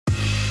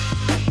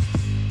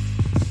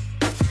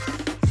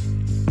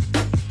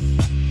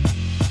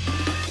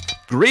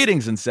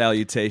Greetings and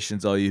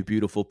salutations, all you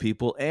beautiful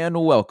people,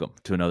 and welcome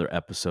to another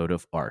episode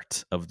of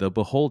Art of the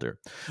Beholder,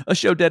 a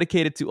show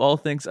dedicated to all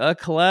things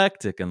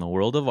eclectic in the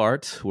world of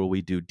art, where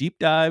we do deep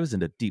dives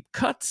into deep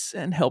cuts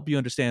and help you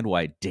understand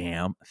why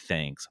damn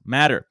things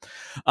matter.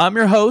 I'm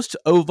your host,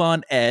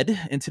 Ovan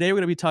Ed, and today we're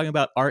going to be talking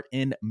about art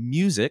in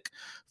music,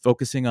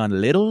 focusing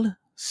on little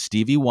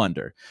Stevie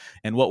Wonder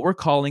and what we're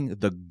calling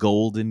the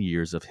golden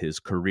years of his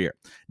career,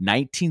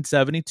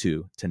 1972 to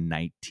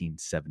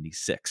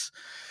 1976.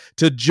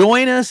 To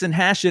join us and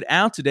hash it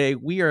out today,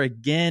 we are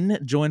again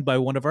joined by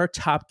one of our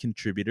top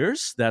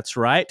contributors. That's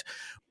right.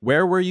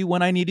 Where were you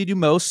when I needed you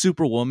most,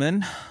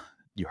 Superwoman?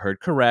 You heard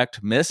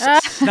correct. Miss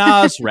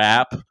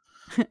Snozrap,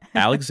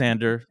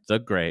 Alexander the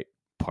Great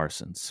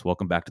Parsons.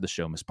 Welcome back to the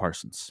show, Miss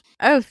Parsons.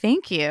 Oh,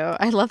 thank you.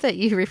 I love that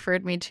you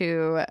referred me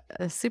to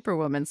a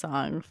Superwoman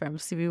song from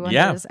Stevie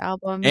Wonder's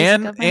album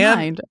Music of My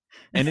Mind.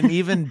 And an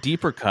even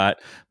deeper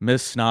cut,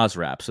 Miss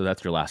Snozrap. So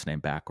that's your last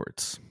name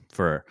backwards.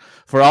 For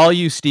all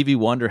you Stevie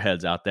Wonder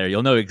heads out there,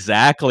 you'll know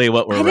exactly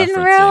what we're referencing.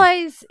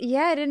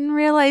 I didn't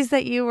realize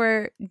that you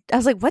were. I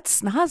was like,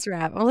 "What's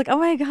Snozrap?" I'm like, "Oh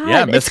my god,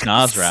 yeah, Miss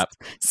Snozrap.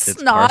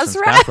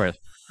 Snozrap."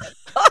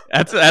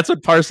 That's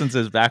what Parsons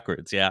is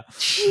backwards. Yeah,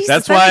 Jesus,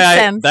 that's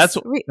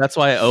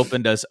why I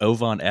opened as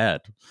Ovan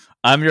Ed.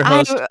 I'm your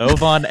host,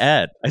 Ovan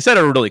Ed. I said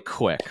it really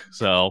quick,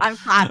 so I'm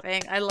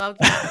clapping. I love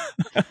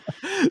that.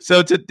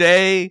 So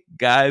today,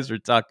 guys, we're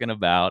talking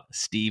about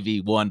Stevie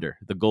Wonder,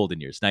 the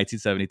golden years,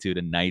 1972 to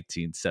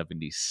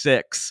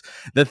 1976.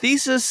 The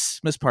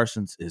thesis, Miss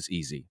Parsons, is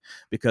easy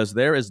because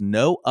there is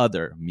no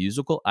other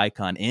musical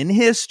icon in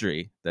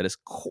history that has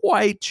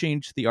quite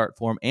changed the art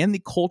form and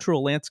the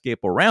cultural landscape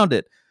around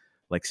it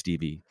like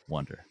Stevie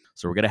Wonder.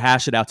 So we're going to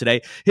hash it out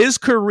today. His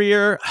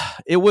career,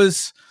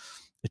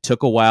 it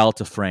took a while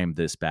to frame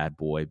this bad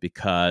boy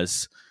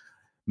because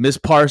Miss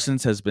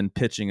Parsons has been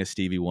pitching a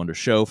Stevie Wonder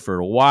show for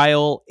a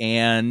while,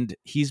 and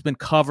he's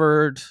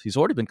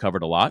already been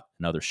covered a lot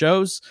in other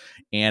shows,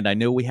 and I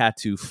know we had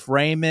to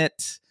frame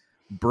it,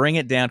 bring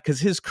it down, because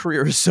his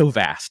career is so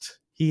vast.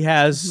 He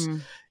has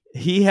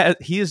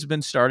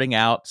been starting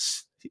out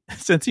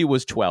since he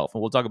was 12,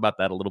 and we'll talk about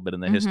that a little bit in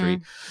the history.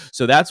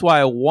 So that's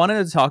why I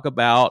wanted to talk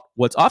about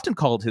what's often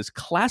called his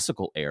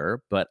classical era,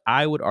 but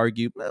I would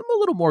argue a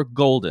little more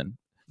golden.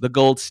 The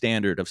gold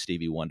standard of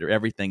Stevie Wonder,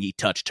 everything he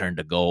touched turned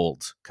to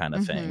gold kind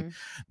of thing. And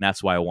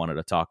that's why I wanted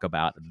to talk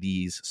about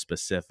these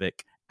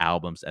specific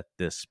albums at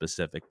this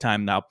specific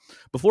time. Now,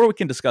 before we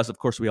can discuss, of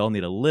course, we all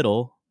need a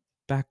little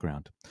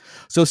background.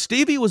 So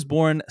Stevie was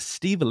born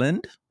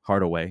Steveland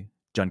Hardaway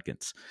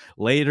Junkins,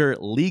 later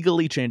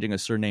legally changing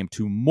his surname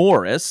to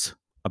Morris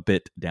a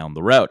bit down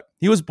the road.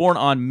 He was born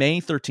on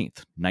May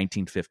 13th,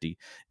 1950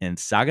 in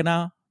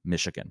Saginaw,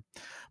 Michigan.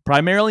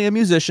 Primarily a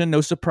musician,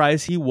 no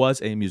surprise he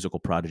was a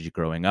musical prodigy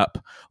growing up,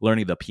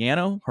 learning the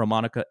piano,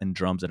 harmonica, and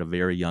drums at a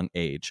very young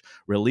age,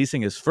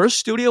 releasing his first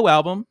studio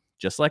album,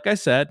 just like I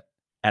said,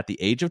 at the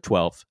age of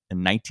 12 in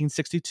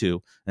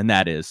 1962, and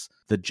that is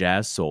The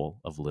Jazz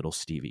Soul of Little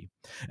Stevie.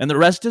 And the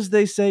rest, as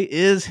they say,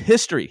 is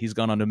history. He's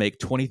gone on to make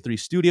 23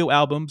 studio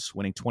albums,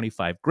 winning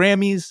 25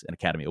 Grammys, an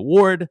Academy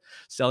Award,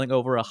 selling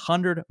over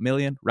 100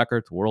 million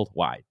records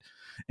worldwide,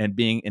 and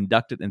being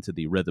inducted into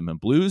the Rhythm and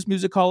Blues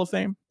Music Hall of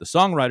Fame, the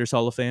Songwriters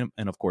Hall of Fame,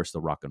 and of course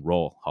the Rock and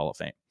Roll Hall of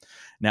Fame.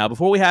 Now,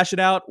 before we hash it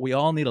out, we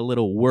all need a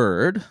little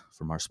word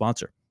from our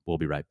sponsor. We'll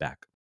be right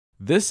back.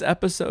 This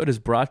episode is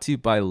brought to you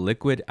by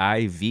Liquid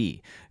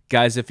IV.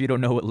 Guys, if you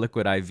don't know what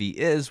Liquid IV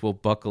is, well,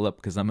 buckle up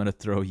because I'm going to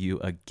throw you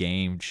a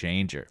game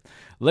changer.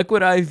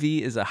 Liquid IV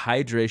is a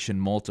hydration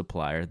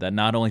multiplier that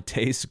not only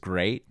tastes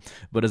great,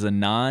 but is a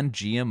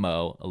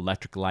non-GMO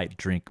electrolyte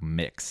drink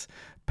mix,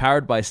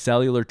 powered by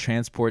cellular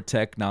transport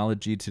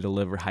technology to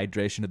deliver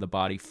hydration to the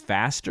body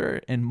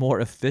faster and more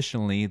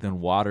efficiently than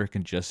water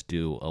can just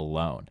do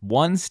alone.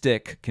 One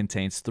stick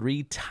contains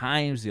 3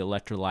 times the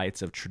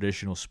electrolytes of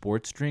traditional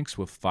sports drinks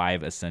with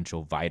 5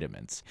 essential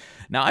vitamins.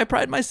 Now, I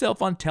pride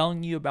myself on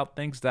telling you about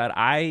things that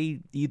I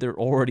either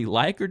already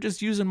like or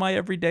just use in my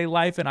everyday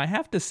life, and I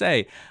have to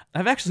say,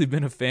 I've actually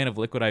been a fan of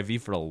Liquid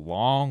IV for a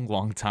long,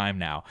 long time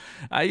now.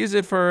 I use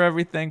it for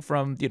everything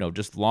from,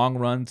 just long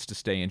runs to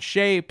stay in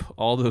shape,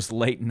 all those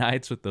late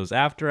nights with those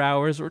after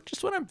hours, or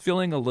just when I'm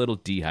feeling a little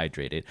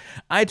dehydrated.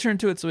 I turn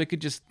to it so it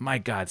could just, my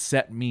God,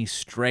 set me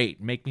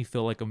straight, make me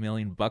feel like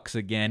 $1,000,000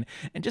 again,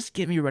 and just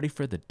get me ready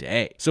for the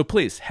day. So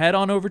please head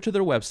on over to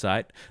their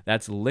website.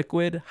 That's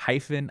liquid-iv.com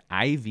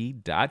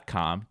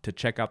to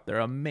check out their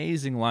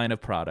amazing line of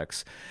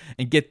products.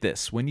 And get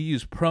this, when you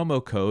use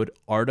promo code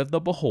Art of the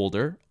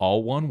Beholder,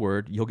 all one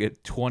word, you'll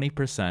get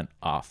 20%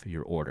 off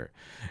your order.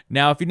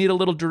 Now, if you need a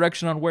little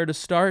direction on where to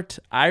start,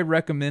 I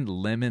recommend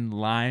lemon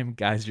lime.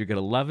 Guys, you're going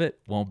to love it.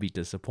 Won't be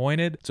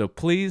disappointed. So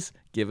please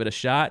give it a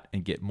shot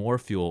and get more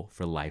fuel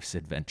for life's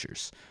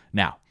adventures.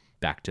 Now,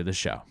 back to the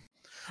show.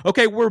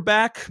 Okay, we're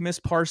back, Miss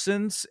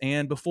Parsons.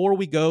 And before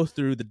we go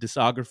through the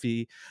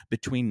discography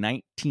between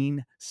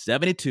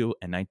 1972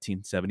 and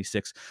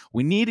 1976,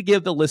 we need to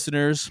give the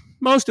listeners,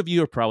 most of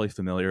you are probably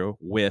familiar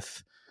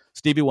with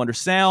Stevie Wonder's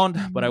sound,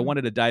 but I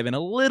wanted to dive in a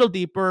little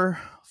deeper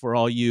for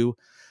all you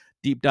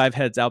deep dive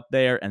heads out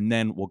there, and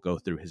then we'll go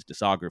through his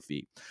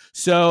discography.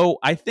 So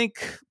I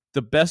think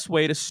the best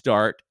way to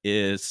start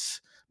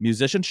is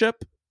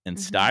musicianship and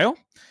style.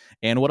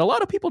 And what a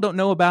lot of people don't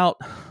know about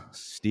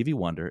Stevie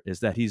Wonder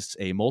is that he's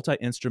a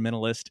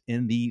multi-instrumentalist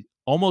in the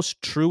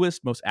almost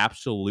truest, most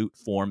absolute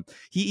form.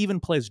 He even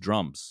plays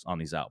drums on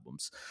these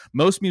albums.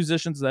 Most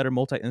musicians that are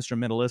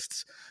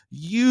multi-instrumentalists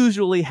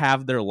usually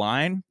have their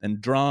line,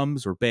 and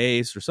drums or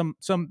bass or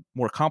some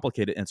more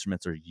complicated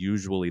instruments are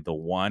usually the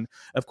one.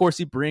 Of course,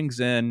 he brings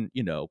in,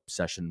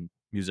 session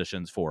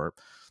musicians for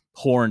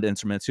horned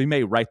instruments. So he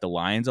may write the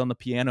lines on the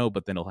piano,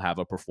 but then he'll have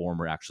a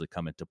performer actually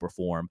come in to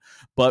perform.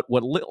 But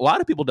what a lot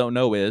of people don't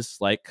know is,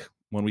 like,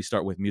 when we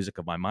start with Music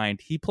of My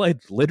Mind, he played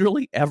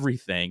literally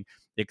everything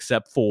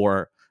except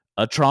for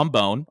a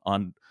trombone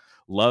on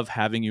Love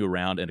Having You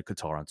Around and a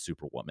guitar on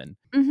Superwoman.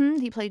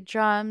 He played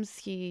drums,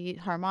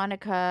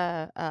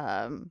 harmonica,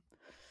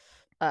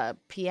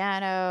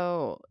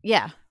 piano.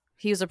 Yeah.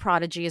 He was a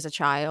prodigy as a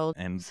child.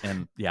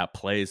 And yeah,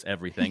 plays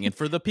everything. And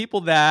for the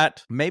people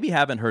that maybe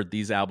haven't heard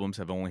these albums,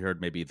 have only heard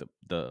maybe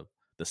the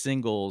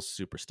singles,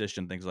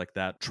 Superstition, things like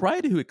that,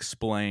 try to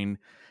explain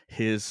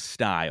his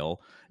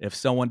style if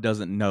someone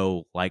doesn't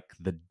know, like,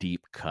 the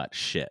deep cut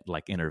shit,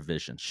 like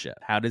Intervision shit.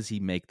 How does he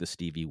make the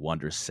Stevie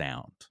Wonder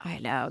sound? I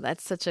know,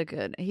 that's such a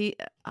good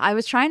I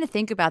was trying to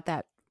think about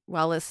that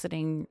while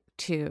listening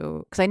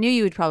to, because I knew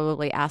you would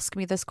probably ask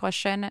me this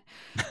question.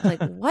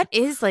 Like, what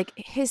is, like,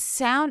 his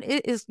sound?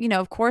 It is,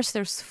 of course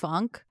there's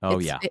funk.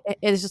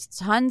 It's just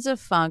tons of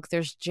funk.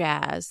 There's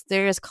jazz.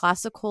 There's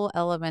classical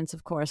elements,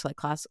 of course, like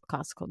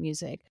classical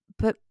music.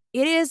 But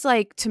it is,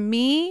 like, to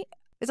me,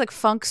 it's like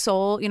funk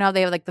soul. They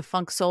have, like, the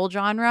funk soul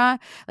genre.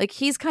 Like,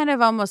 he's kind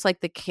of almost like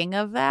the king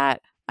of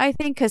that, I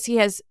think, because he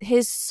has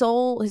his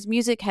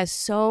music has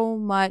so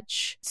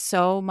much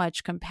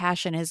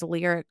compassion. His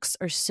lyrics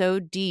are so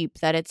deep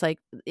that it's like,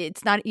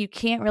 it's not, you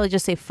can't really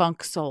just say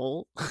funk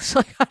soul. So,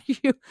 like, how do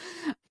you,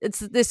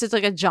 this is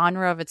like a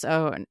genre of its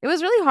own. It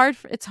was really hard.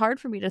 It's hard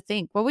for me to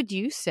think. What would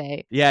you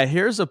say? Yeah,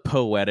 here's a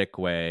poetic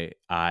way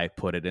I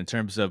put it in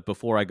terms of,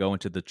 before I go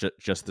into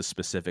just the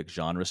specific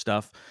genre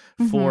stuff.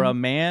 For a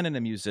man and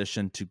a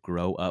musician to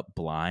grow up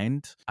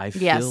blind, I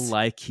feel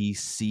like he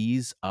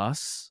sees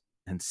us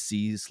and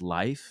sees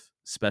life,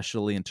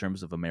 especially in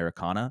terms of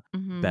Americana,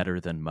 better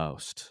than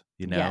most.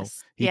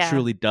 He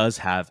truly does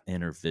have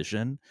inner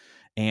vision,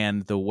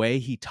 and the way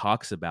he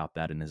talks about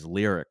that in his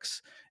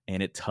lyrics,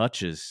 and it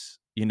touches,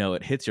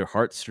 it hits your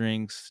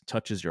heartstrings,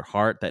 touches your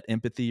heart, that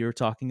empathy you're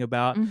talking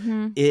about.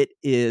 It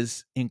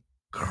is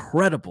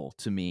incredible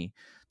to me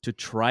to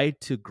try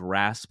to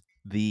grasp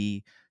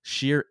the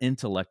sheer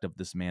intellect of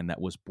this man that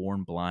was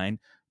born blind,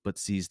 but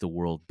sees the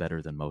world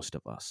better than most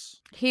of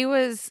us.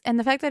 And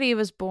the fact that he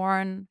was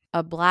born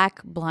a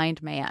Black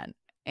blind man,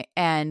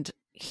 and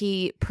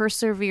he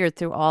persevered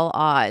through all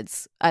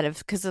odds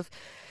because of,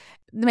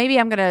 maybe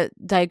I'm going to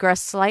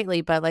digress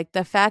slightly, but, like,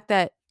 the fact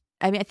that,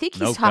 I think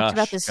he's talked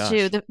about this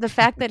too. The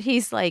fact that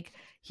he's, like,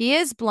 he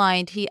is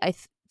blind. I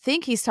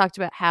think he's talked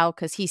about how,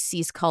 because he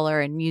sees color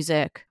in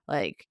music,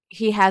 like,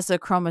 he has the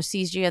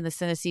chromesthesia and the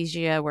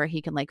synesthesia where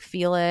he can, like,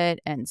 feel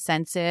it and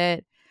sense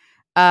it.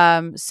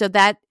 So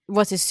that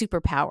was his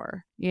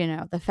superpower,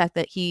 the fact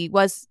that he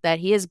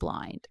is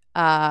blind.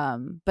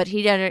 But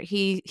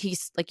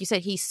he's like you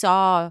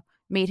said,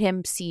 made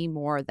him see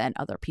more than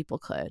other people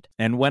could.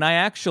 And when I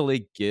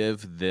actually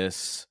give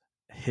this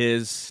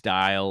his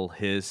style,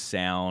 his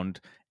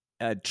sound,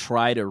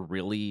 try to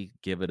really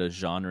give it a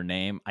genre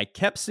name, I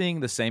kept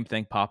seeing the same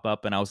thing pop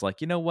up, and I was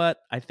like, you know what?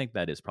 I think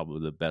that is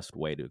probably the best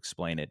way to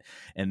explain it,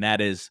 and that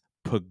is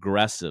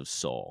progressive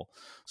soul.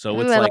 So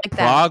it's like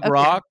prog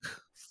rock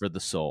for the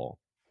soul.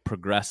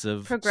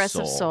 Progressive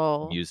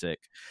soul music.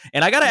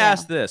 And I gotta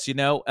ask this,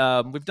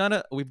 we've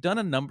done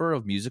a number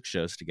of music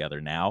shows together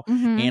now,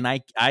 and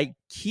I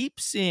keep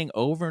seeing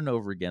over and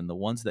over again, the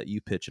ones that you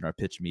pitch in our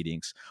pitch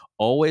meetings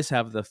always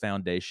have the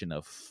foundation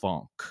of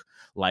funk,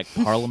 like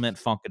Parliament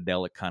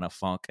funkadelic kind of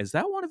funk. Is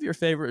that one of your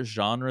favorite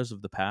genres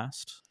of the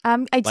past?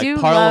 I do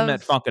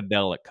Parliament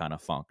funkadelic kind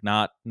of funk,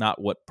 not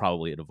what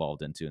probably it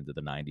evolved into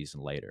the 90s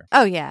and later.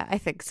 Oh yeah, I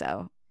think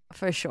so.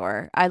 For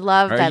sure. I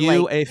love that. Are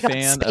you a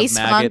fan of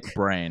Maggot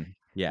Brain?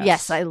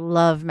 Yes, I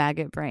love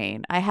Maggot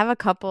Brain. I have a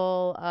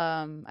couple.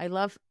 I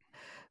love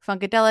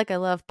Funkadelic. I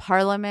love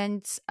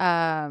Parliament.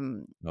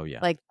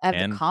 Like, I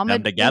have the comedy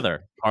them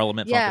together.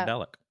 Parliament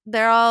Funkadelic.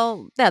 They're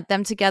all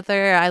them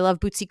together. I love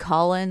Bootsy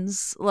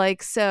Collins.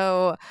 Like,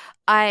 so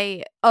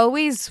I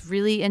always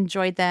really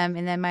enjoyed them.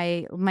 And then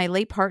my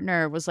late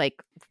partner was,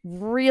 like,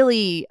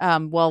 really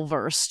well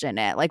versed in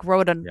it.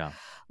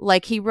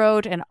 Like, he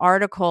wrote an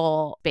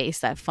article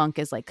based that funk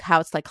is, like, how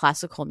it's like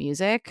classical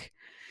music.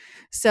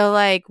 So,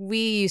 like,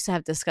 we used to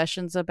have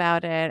discussions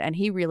about it, and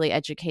he really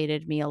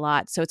educated me a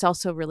lot. So it's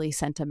also really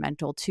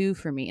sentimental too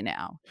for me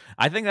now.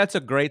 I think that's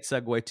a great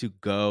segue to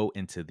go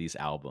into these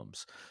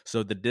albums.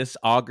 So the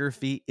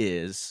discography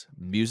is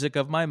Music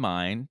of My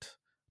Mind,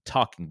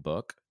 Talking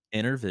Book,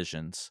 Inner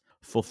Visions,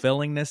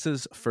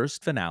 Fulfillingness's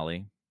first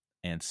finale,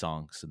 and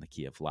Songs in the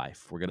Key of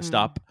Life. We're going to Mm.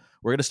 stop.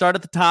 We're going to start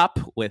at the top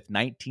with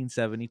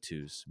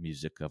 1972's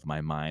Music of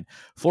My Mind,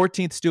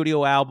 14th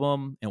studio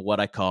album, and what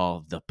I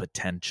call the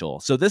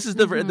potential. So this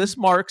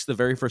marks the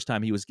very first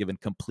time he was given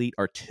complete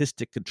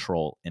artistic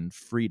control and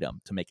freedom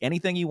to make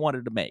anything he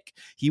wanted to make.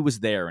 He was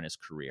there in his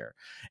career.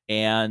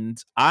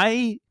 And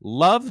I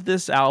love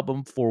this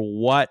album for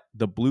what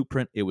the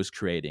blueprint it was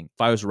creating.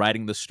 If I was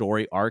writing the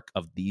story arc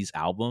of these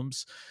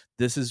albums,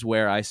 this is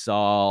where I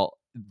saw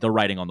the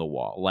writing on the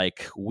wall.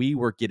 Like, we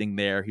were getting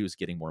there. He was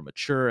getting more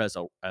mature as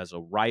a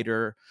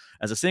writer,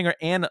 as a singer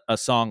and a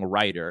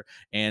songwriter.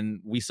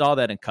 And we saw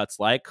that in cuts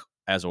like,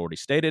 as already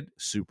stated,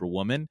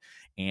 Superwoman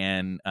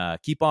and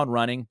Keep On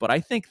Running. But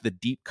I think the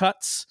deep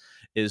cuts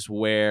is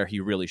where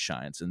he really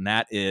shines. And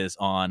that is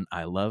on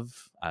I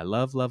Love,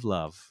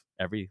 Love,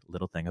 Every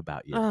Little Thing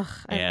About You. Ugh,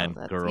 I love And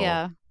that. Girl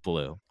Yeah.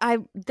 Blue.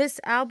 This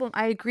album,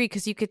 I agree,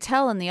 because you could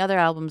tell in the other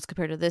albums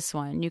compared to this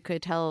one, you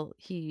could tell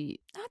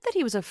not that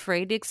he was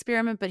afraid to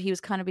experiment, but he was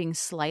kind of being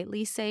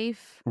slightly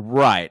safe.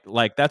 Right.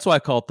 Like, that's why I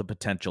call it the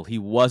potential. He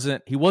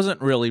wasn't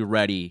really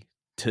ready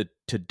to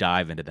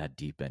dive into that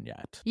deep end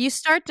yet. You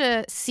start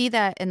to see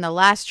that in the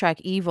last track,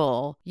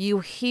 Evil. You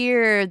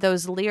hear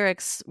those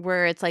lyrics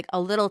where it's like a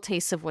little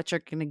taste of what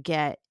you're going to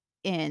get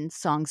in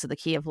Songs of the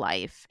Key of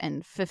Life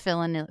and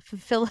fulfilling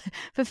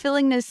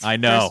this I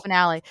know. first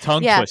finale.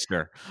 Tongue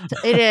twister.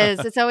 It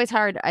is. It's always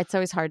hard. It's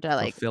always hard to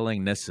like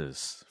fulfilling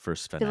Nis's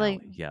first finale.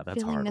 Yeah,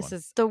 that's a hard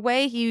one. The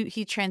way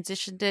he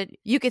transitioned it,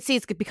 you could see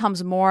it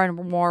becomes more and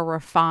more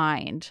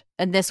refined.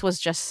 And this was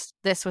just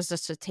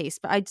a taste.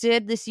 But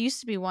this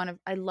used to be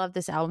I love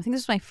this album. I think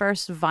this was my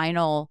first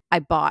vinyl I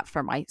bought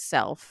for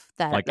myself.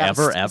 That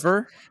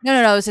ever?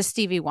 No. It was a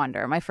Stevie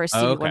Wonder. My first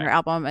Stevie Wonder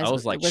album. I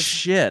was like,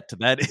 shit,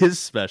 that is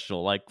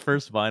special. Like,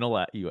 first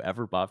vinyl you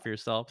ever bought for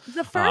yourself?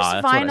 The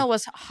first vinyl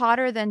was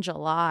Hotter Than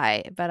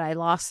July, but I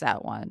lost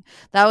that one.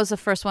 That was the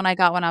first one I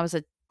got when I was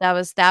that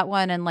was that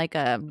one and like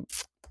a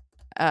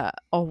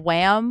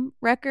Wham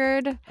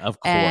record, of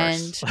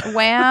course, and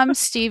Wham,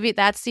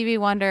 Stevie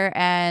Wonder,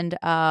 and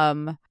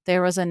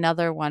there was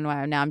another one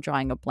where now I'm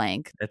drawing a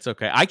blank. It's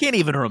okay. I can't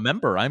even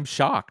remember. I'm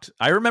shocked.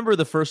 I remember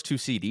the first 2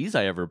 CDs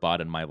I ever bought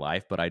in my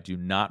life, but I do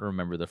not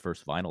remember the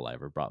first vinyl I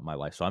ever bought in my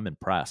life. So I'm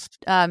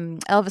impressed.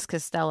 Elvis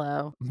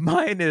Costello.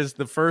 Mine is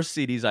the first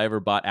CDs I ever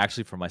bought,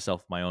 actually for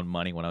myself, my own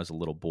money, when I was a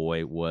little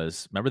boy.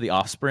 Remember The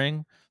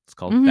Offspring? It's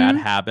called Bad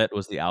Habit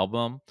was the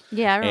album.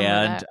 Yeah, I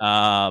remember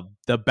that.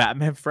 The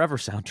Batman Forever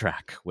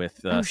soundtrack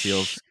with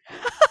Seal's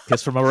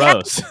Kiss from a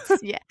Rose.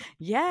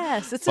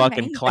 Yes, it's fucking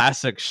amazing.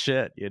 classic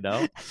shit,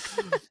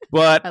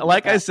 But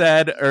like I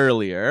said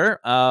earlier,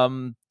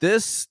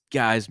 this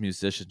guy's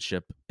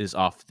musicianship is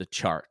off the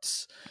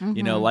charts.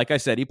 Like I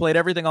said, he played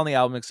everything on the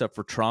album except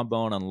for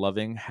trombone on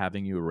Loving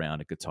Having You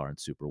Around, and guitar and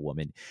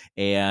Superwoman.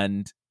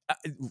 And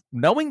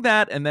knowing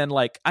that, and then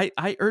like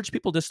I urge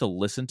people just to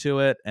listen to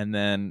it and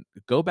then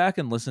go back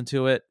and listen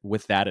to it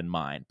with that in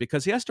mind,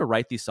 because he has to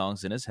write these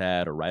songs in his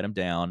head or write them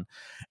down,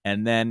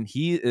 and then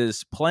he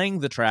is playing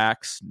the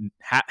tracks,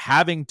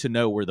 having to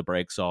know where the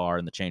breaks are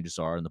and the changes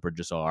are and the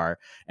bridges are,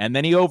 and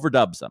then he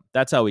overdubs them.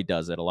 That's how he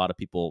does it. A lot of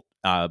people,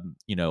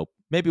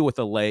 maybe with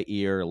a lay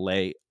ear,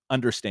 lay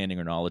understanding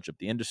or knowledge of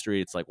the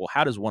industry, it's like, well,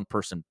 how does one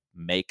person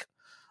make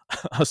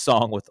a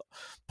song with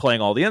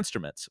playing all the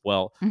instruments?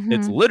 Well,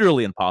 it's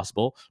literally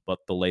impossible, but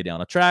they'll lay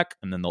down a track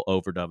and then they'll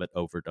overdub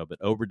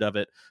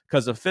it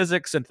because of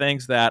physics and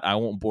things that I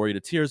won't bore you to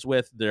tears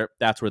with.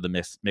 That's where the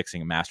mixing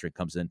and mastering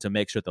comes in, to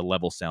make sure the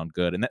levels sound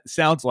good, and that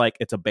sounds like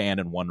it's a band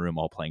in one room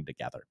all playing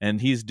together.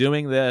 And he's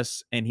doing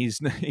this, and he's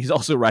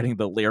also writing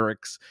the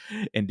lyrics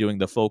and doing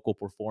the vocal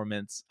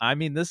performance. I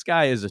mean, this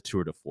guy is a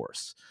tour de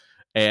force.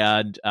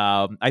 And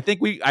I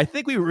think we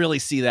really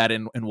see that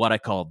in what I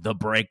call the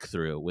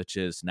breakthrough, which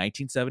is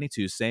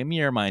 1972, same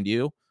year, mind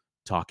you,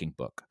 Talking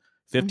Book,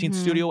 15th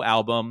studio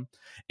album,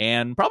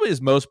 and probably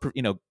his most,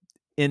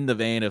 in the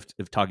vein of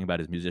talking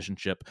about his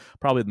musicianship,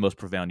 probably the most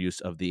profound use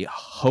of the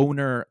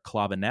Hohner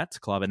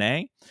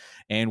clavinet.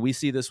 And we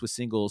see this with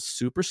singles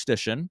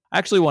Superstition. I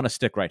actually want to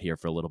stick right here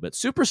for a little bit.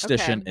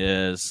 Superstition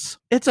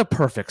it's a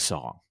perfect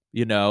song.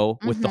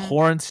 With the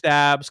horn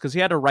stabs, because he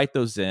had to write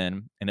those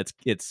in, and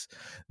it's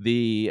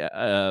the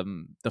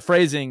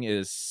phrasing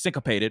is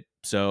syncopated,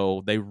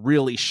 so they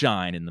really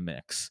shine in the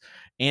mix.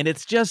 And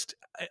it's just,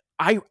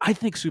 I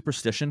think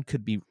Superstition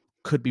could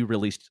be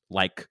released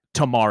like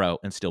tomorrow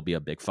and still be a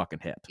big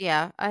fucking hit.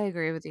 Yeah, I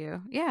agree with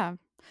you. Yeah.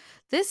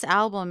 This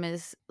album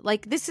is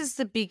like, this is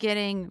the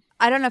beginning.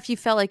 I don't know if you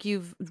felt like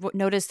you've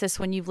noticed this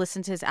when you've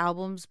listened to his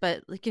albums,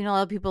 but like, a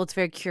lot of people, it's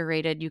very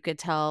curated.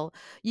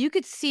 You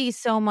could see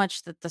so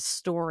much that the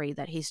story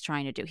that he's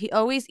trying to do.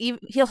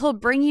 He'll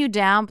bring you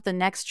down, but the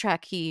next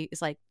track he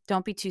is like,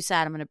 don't be too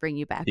sad, I'm going to bring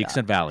you back Peaks up.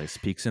 and valleys.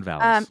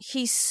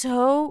 He's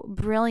so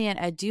brilliant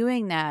at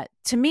doing that,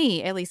 to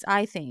me, at least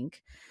I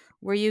think,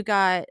 where you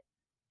got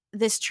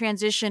this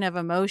transition of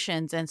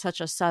emotions in such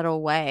a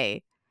subtle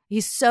way.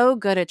 He's so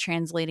good at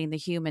translating the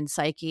human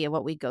psyche and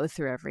what we go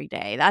through every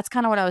day. That's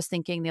kind of what I was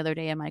thinking the other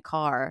day in my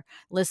car,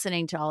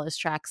 listening to all his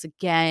tracks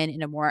again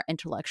in a more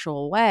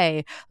intellectual way.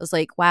 I was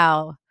like,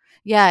 wow,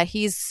 Yeah,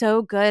 he's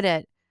so good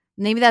at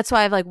maybe that's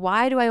why I'm like,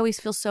 why do I always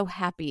feel so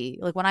happy?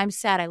 Like when I'm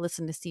sad, I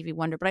listen to Stevie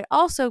Wonder, but I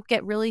also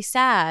get really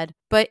sad,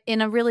 but in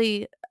a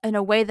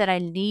way that I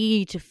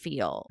need to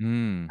feel.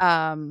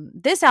 Mm.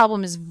 This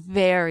album is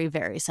very,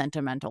 very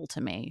sentimental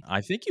to me.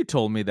 I think you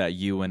told me that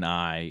You and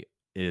I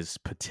is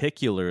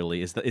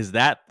particularly is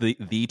that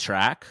the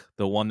track,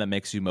 the one that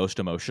makes you most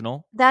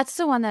emotional? That's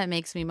the one that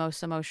makes me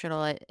most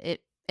emotional.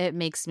 It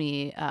makes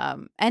me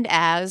and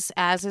as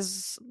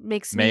is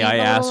makes May me I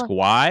a ask little.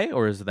 why,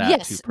 or is that too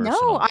Yes, no,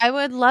 personal? I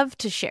would love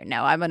to share.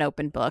 No, I'm an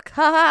open book.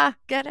 Haha,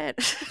 get it?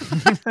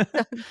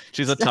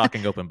 She's a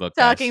talking open book,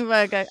 guys. Talking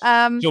book.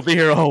 She'll be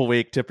here a whole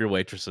week. Tip your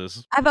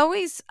waitresses.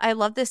 I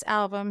love this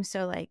album.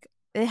 So like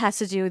it has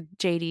to do with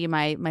JD,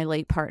 my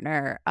late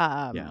partner.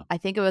 Yeah. I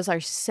think it was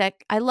our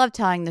I love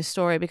telling this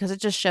story because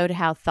it just showed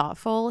how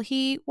thoughtful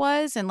he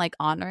was and like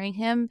honoring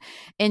him.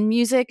 And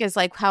music is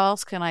like, how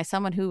else can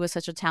someone who was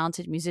such a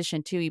talented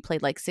musician too, he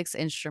played like 6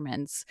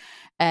 instruments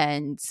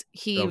and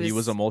he So he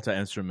was a was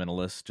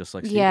multi-instrumentalist, just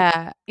like Stevie. yeah,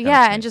 Kind of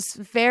yeah, and thing. just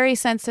very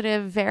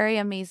sensitive, very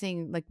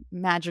amazing, like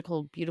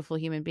magical, beautiful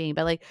human being.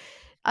 But like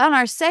on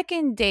our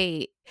second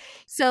date,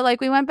 so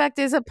like we went back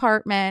to his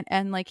apartment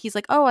and like he's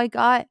like, "Oh,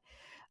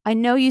 I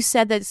know you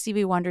said that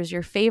Stevie Wonder's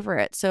your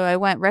favorite." So I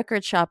went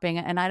record shopping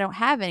and I don't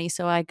have any,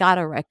 so I got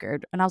a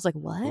record. And I was like,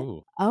 "What?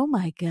 Ooh. Oh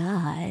my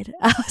god."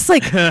 I was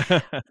like,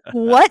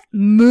 "What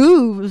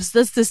moves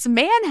does this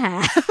man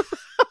have?"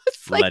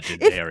 It's like if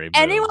Legendary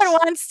anyone moves.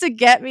 wants to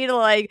get me to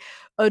like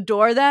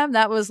adore them,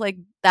 that was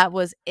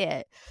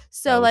it.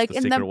 So That was like the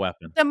in secret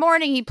weapon. the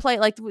morning he played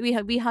like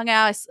we hung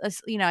out.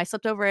 I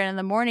slept over and in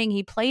the morning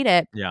he played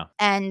it, Yeah.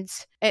 and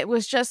it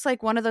was just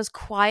like one of those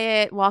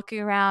quiet walking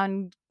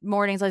around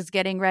mornings. I was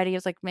getting ready. I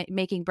was like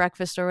making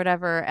breakfast or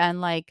whatever, and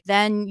like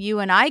then you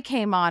and I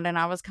came on, and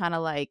I was kind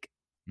of like,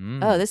 oh,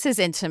 Mm. this is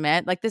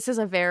intimate. Like this is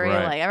a very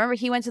Right. like I remember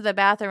he went to the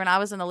bathroom and I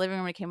was in the living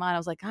room when he came on. I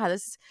was like, ah,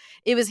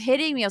 it was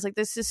hitting me. I was like,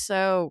 this is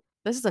a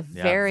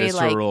Yeah. very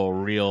like Visceral,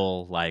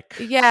 real, like,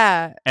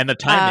 yeah. and the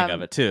timing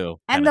of it too,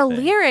 kind And of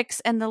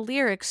thing. the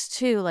lyrics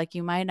too, like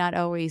you might not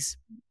always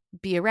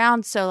be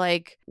around. So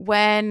like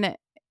when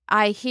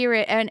I hear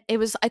it and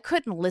I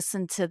couldn't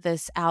listen to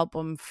this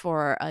album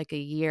for like a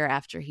year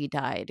after he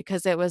died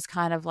because it was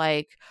kind of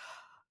like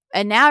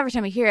and now every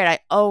time I hear it, I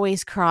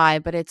always cry,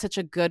 but it's such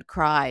a good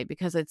cry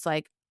because it's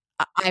like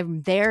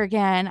I'm there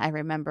again. I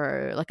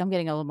remember, like, I'm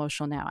getting a little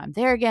emotional now. I'm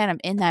there again. I'm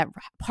in that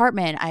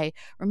apartment. I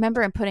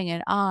remember him putting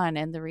it on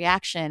and the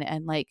reaction,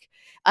 and like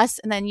and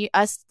then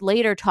us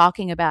later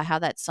talking about how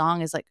that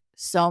song is like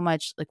so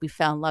much like we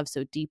fell in love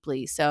so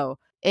deeply. So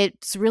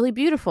it's really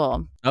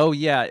beautiful. Oh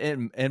yeah,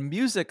 and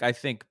music, I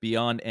think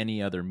beyond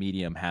any other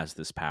medium has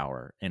this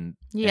power, and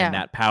Yeah.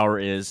 that power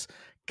is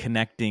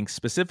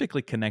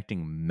specifically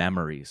connecting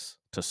memories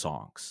to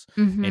songs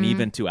and Mm-hmm.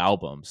 even to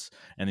albums.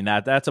 And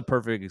that's a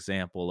perfect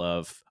example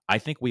of, I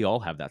think we all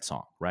have that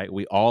song, right?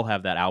 We all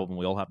have that album,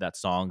 we all have that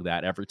song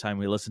that every time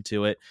we listen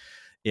to it,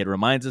 it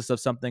reminds us of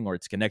something, or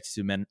it's connected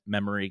to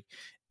memory,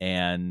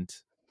 and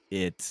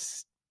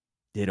it's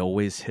it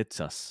always hits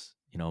us,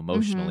 Mm-hmm.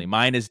 emotionally.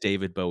 Mine is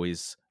David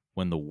Bowie's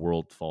When the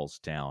World Falls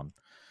Down,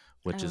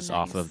 which Oh, is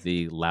off of nice.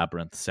 the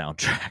Labyrinth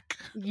soundtrack.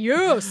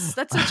 Yes,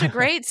 that's such a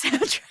great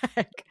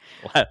soundtrack.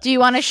 Do you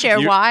want to share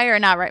you why or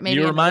not? Right? you Maybe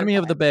remind another me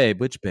of the time. Babe.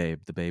 Which Babe?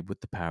 The Babe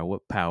with the power.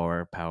 What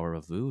power? Power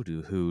of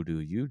voodoo. Who do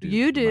you do?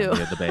 You Remind do.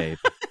 me of the Babe.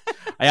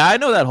 I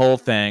know that whole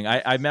thing.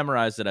 I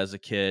memorized it as a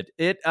kid.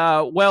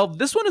 Well,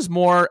 this one is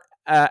more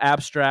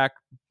abstract,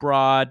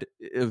 broad,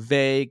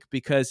 vague,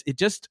 because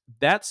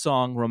that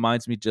song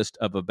reminds me just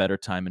of a better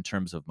time in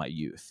terms of my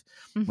youth,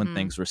 when Mm-hmm.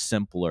 things were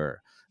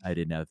simpler. I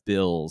didn't have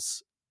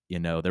bills.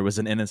 There was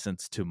an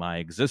innocence to my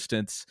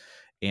existence,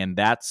 and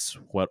that's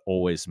what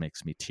always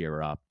makes me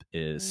tear up.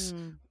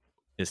 Mm.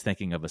 Is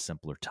thinking of a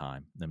simpler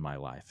time in my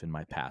life, in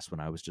my past, when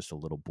I was just a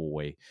little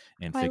boy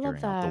and Oh, I love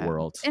figuring out the that.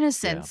 world. Yeah.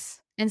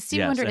 Innocence. And Stevie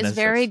Yes, Wonder is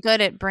very innocence.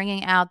 good at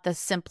bringing out the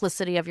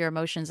simplicity of your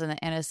emotions and the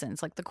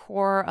innocence. Like the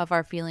core of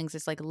our feelings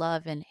is like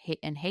love and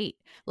hate,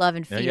 love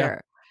and Yeah, yeah,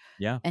 fear.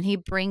 yeah. And he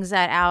brings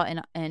that out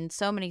in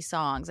so many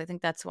songs. I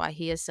think that's why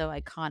he is so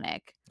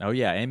iconic. Oh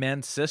yeah,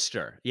 amen,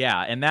 sister. Yeah,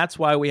 and that's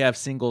why we have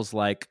singles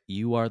like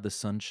 "You Are the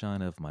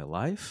Sunshine of My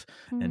Life"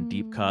 and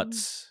deep Mm,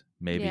 cuts,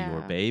 "Maybe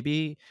Your yeah.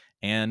 Baby."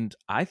 And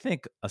I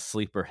think a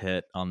sleeper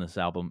hit on this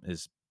album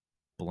is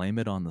 "Blame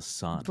It on the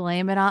Sun."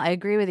 Blame it on I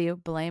agree with you.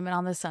 Blame it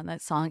on the sun.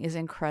 That song is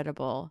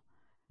incredible.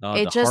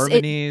 It The just it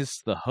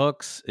harmonies, the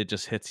hooks, it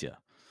just hits you.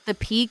 the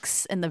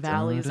peaks and the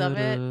valleys of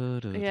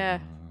it. Yeah.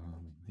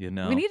 You We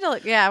know, need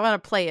to yeah, I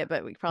want to play it,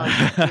 but we probably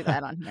can't do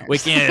that on here. we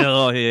can't.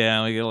 Oh,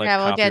 yeah, we get like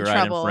Yeah, we'll get in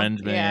copyright trouble.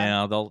 infringement.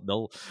 Yeah.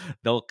 Yeah,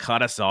 they'll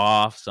cut us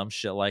off, some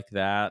shit like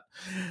that.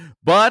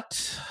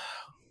 But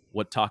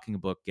what Talking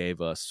Book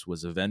gave us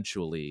was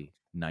eventually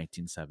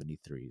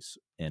 1973's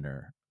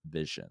Inner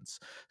Visions.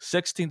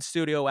 16th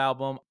studio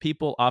album.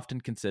 People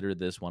often consider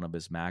this one of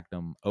his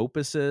magnum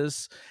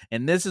opuses.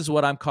 And this is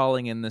what I'm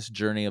calling, in this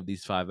journey of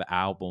these 5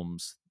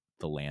 albums,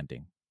 the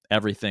landing.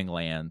 Everything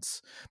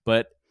lands,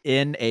 but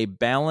in a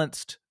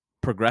balanced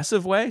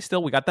progressive way.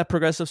 Still, we got that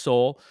progressive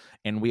soul,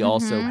 and we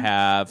also Mm-hmm.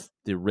 have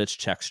the rich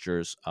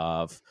textures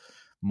of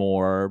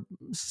more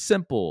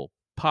simple,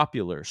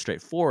 popular,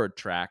 straightforward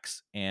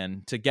tracks.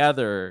 And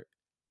together,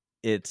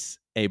 it's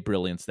a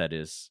brilliance that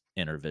is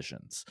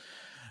Innervisions.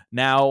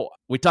 Now,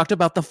 we talked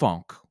about the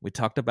funk. We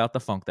talked about the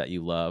funk that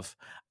you love.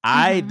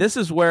 Mm-hmm. This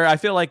is where I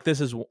feel like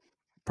this is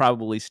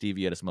probably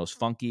Stevie at his most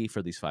funky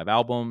for these 5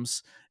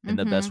 albums in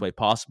the best Mm-hmm. way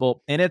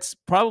possible. And it's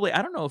probably,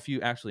 I don't know if you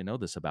actually know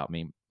this about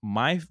me.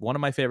 One of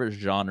my favorite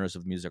genres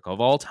of music of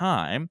all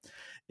time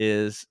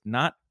is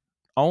not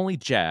only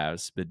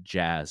jazz, but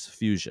jazz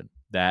fusion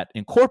that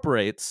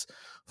incorporates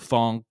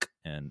funk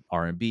and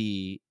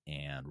R&B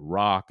and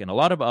rock and a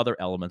lot of other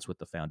elements with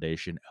the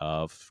foundation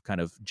of kind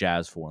of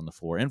jazz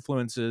 4-on-the-floor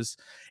influences.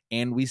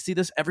 And we see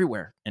this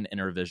everywhere in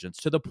Intervisions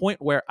to the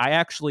point where I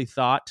actually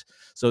thought,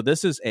 so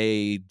this is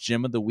a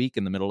gem of the week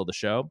in the middle of the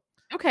show,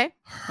 Okay,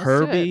 let's do it.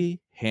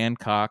 Herbie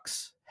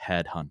Hancock's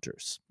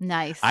Headhunters. I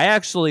Nice.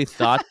 actually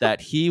thought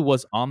that he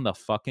was on the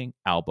fucking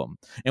album.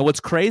 And what's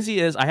crazy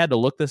is I had to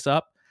look this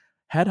up.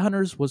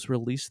 Headhunters was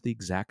released the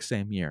exact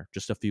same year,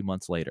 just a few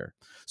months later.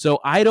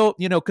 So I don't,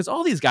 because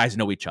all these guys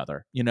know each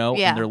other, and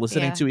Yeah, they're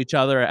listening yeah. to each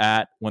other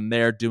at when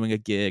they're doing a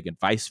gig and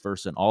vice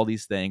versa and all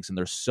these things. And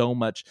there's so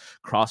much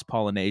cross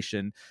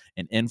pollination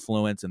and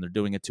influence, and they're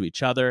doing it to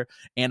each other.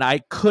 And I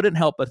couldn't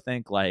help but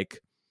think, like,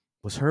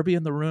 was Herbie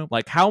in the room?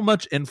 Like, how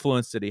much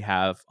influence did he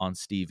have on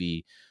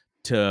Stevie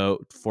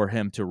for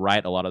him to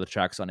write a lot of the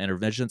tracks on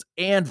Interventions,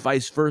 and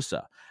vice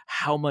versa?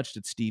 How much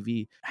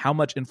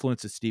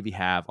influence did Stevie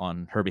have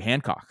on Herbie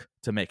Hancock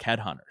to make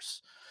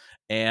Headhunters?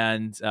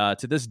 And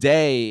to this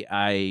day,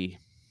 I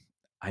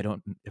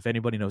don't, if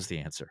anybody knows the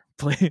answer,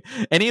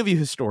 any of you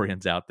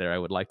historians out there, I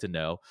would like to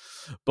know.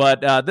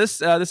 But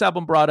this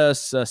album brought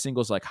us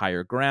singles like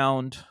Higher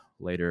Ground,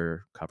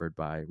 later covered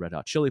by Red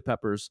Hot Chili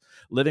Peppers,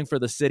 Living for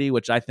the City,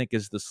 which I think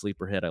is the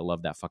sleeper hit. I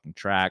love that fucking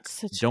track.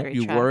 Such a Don't great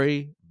You track.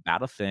 Worry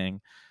About a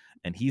Thing.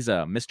 And he's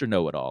a Mr.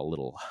 Know-It-All, a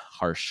little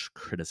harsh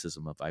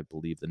criticism of, I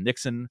believe, the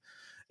Nixon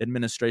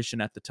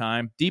administration at the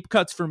time. Deep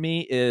cuts for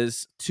me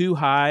is Too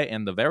High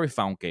and the very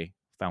funky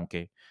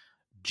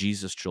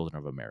Jesus Children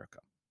of America.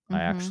 I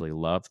Mm-hmm. actually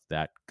love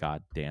that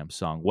goddamn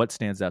song. What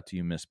stands out to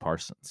you, Miss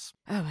Parsons?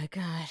 Oh my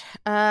god.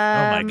 Oh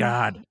my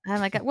God. Oh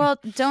my god. Well,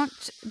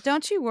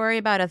 don't you worry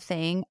about a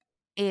thing.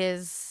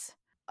 Is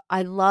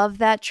I love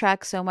that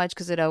track so much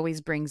because it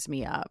always brings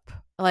me up.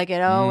 Like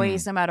it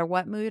always, Mm, no matter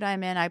what mood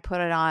I'm in, I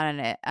put it on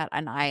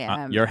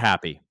and you're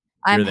happy.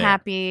 I'm You're there.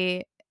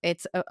 happy.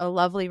 It's a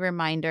lovely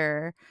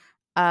reminder.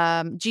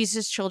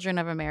 Jesus Children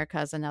of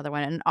America is another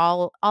one, and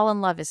All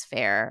in Love is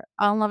Fair.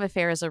 All in Love is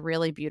Fair is a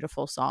really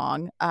beautiful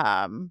song.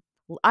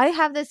 I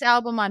have this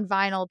album on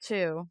vinyl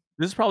too.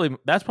 That's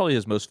probably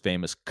his most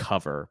famous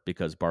cover,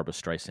 because Barbra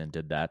Streisand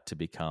did that to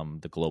become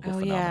the global Oh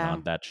yeah.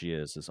 phenomenon that she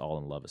is All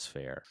in Love is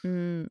Fair.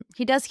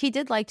 He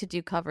did like to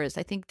do covers.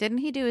 I think didn't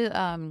he did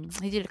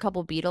a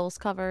couple Beatles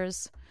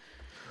covers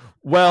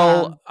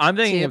Well, I'm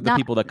thinking too. of the Not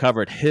people that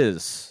covered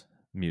his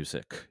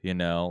music,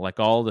 like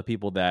all the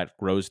people that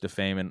rose to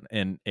fame,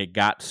 and it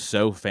got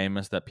so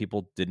famous that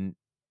people didn't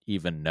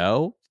even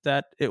know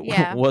that it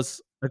yeah. was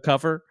a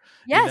cover,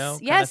 Yes, kind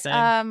of yes.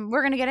 thing.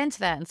 We're going to get into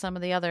that in some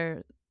of the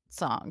other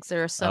songs.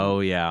 There are some Oh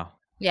yeah.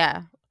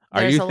 yeah.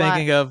 Are There's you a lot.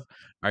 thinking of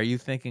Are you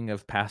thinking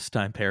of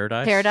Pastime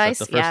Paradise? Is that the Paradise,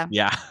 first?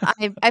 yeah.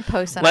 Yeah. I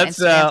post that on let's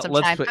Instagram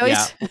let's sometimes. put yeah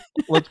Always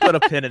let's put a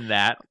pin in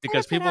that, put a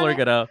because pin people on are it.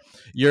 gonna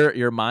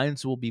your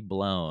minds will be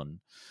blown.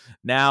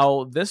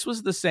 Now, this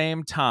was the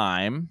same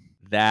time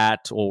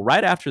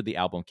right after the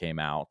album came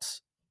out.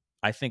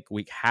 I think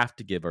we have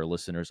to give our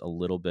listeners a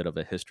little bit of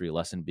a history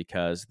lesson,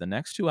 because the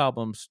next 2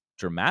 albums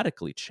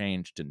dramatically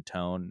changed in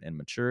tone and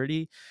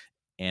maturity.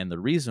 And the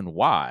reason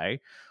why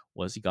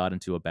was he got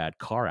into a bad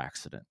car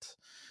accident.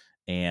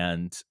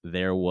 And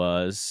there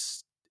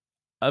was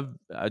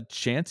a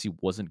chance he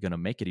wasn't going to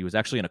make it. He was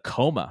actually in a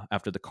coma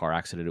after the car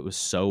accident. It was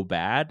so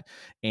bad.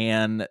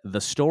 And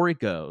the story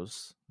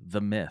goes,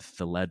 the myth,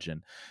 the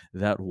legend,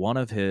 that one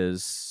of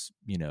his,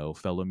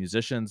 fellow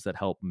musicians that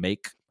help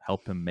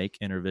him make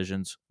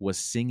Intervisions was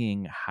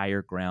singing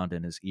Higher Ground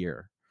in his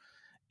ear.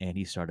 And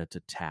he started to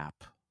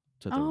tap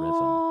to the rhythm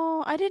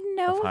Oh, I didn't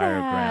of know Higher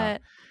Ground.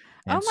 that.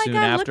 Oh And my soon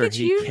god, look after, at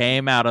he you.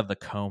 came out of the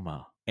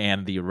coma.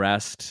 And the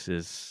rest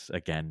is,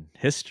 again,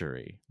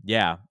 history.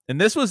 Yeah. And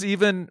this was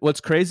even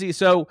what's crazy.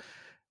 So,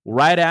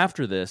 right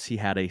after this, he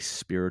had a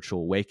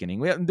spiritual awakening.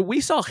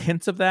 We saw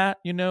hints of that,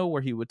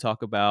 where he would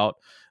talk about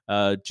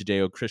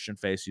Judeo-Christian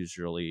faith,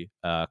 usually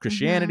Mhm.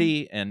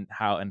 Christianity, and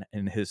how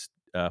and his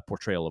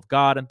portrayal of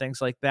God and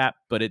things like that.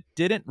 But it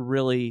didn't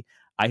really,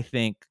 I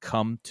think,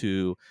 come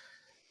to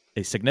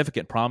a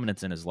significant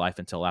prominence in his life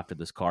until after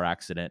this car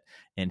accident,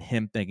 and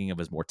him thinking of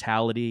his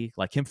mortality,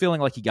 like him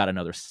feeling like he got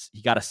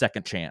a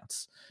second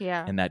chance,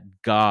 Yeah. and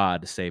that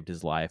God saved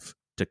his life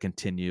to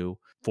continue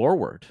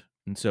forward.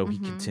 And so he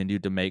Mhm.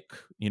 continued to make,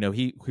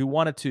 he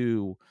wanted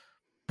to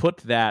put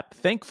that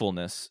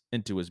thankfulness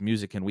into his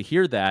music. And we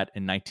hear that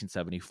in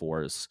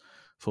 1974's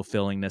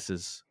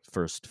Fulfillingness's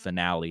first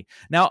finale.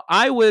 Now,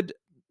 I would,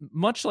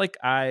 much like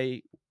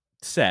I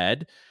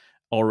said,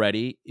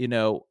 already,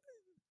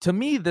 to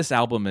me this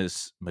album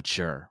is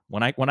mature.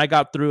 When I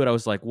got through it, I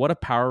was like, what a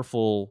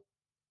powerful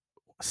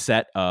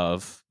set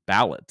of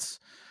ballads.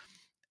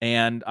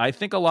 And I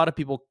think a lot of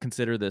people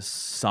consider this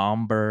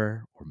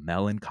somber or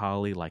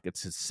melancholy, like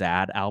it's a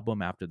sad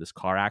album after this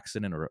car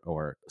accident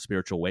or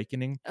spiritual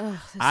awakening. Oh,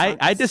 this I, song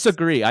I is.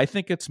 disagree. I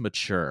think it's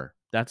mature.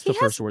 That's He the has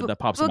first word that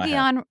pops in my boogie head.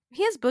 on.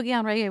 He has boogie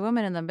on reggae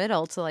woman in the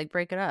middle to like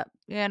break it up.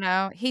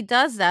 He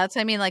does that.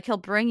 So I mean, like he'll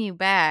bring you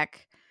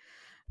back.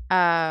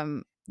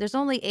 There's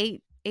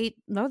only eight.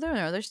 No,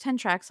 no. There's 10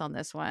 tracks on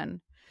this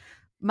one.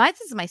 Mine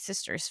is my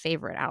sister's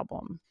favorite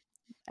album.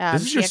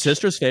 This is your She actually,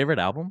 sister's favorite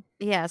album?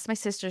 yeah, it's my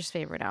sister's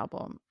favorite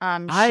album.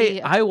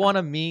 I I want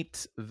to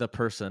meet the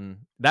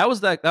person. That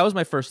was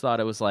my first thought.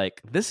 It was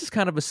like, this is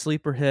kind of a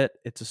sleeper hit.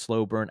 It's a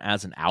slow burn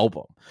as an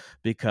album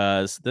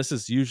because this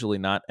is usually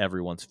not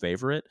everyone's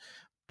favorite.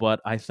 But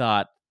I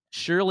thought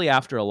surely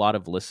after a lot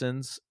of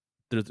listens,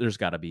 there's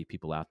got to be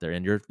people out there,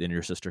 and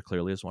your sister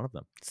clearly is one of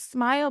them.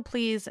 Smile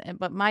Please,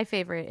 but my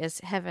favorite is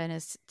Heaven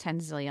is 10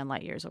 zillion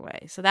light years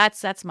away. So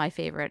that's my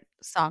favorite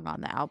song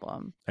on the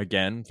album.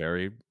 Again,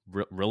 very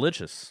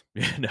religious,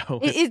 That one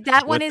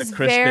with the is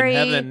Christian very.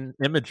 heaven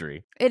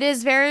imagery. It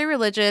is very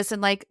religious,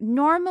 and like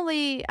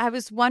normally I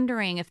was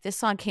wondering if this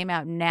song came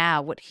out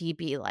now, would he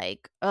be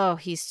like, oh,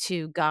 he's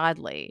too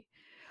godly?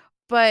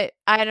 But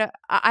I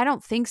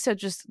don't think so.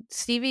 Just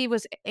Stevie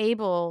was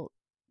able,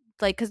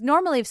 like, because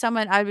normally if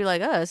someone, I'd be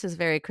like, oh, this is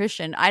very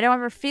Christian. I don't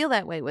ever feel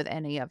that way with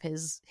any of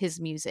his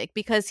music,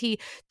 because he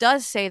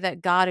does say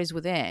that God is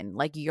within,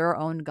 like your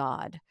own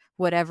God,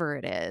 whatever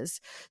it is.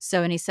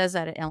 So, and he says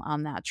that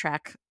on that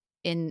track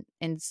in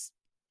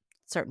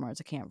certain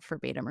words I can't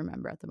verbatim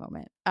remember at the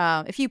moment.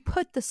 If you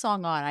put the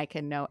song on, I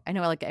know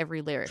like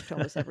every lyric to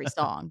almost every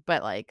song,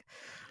 but like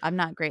I'm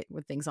not great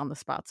with things on the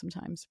spot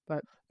sometimes.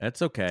 But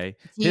That's okay.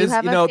 do you His,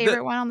 have a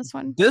favorite one on this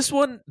one? this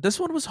one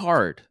was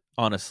hard,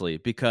 honestly,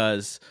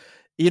 because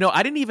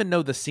I didn't even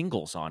know the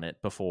singles on it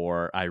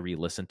before I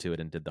re-listened to it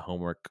and did the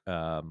homework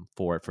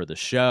for the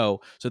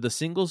show. So the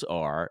singles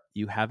are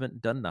 "You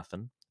Haven't Done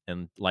Nothing"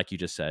 and, like you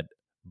just said,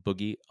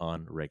 "Boogie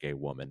on Reggae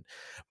Woman."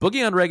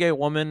 "Boogie on Reggae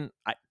Woman"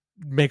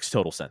 makes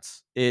total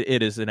sense.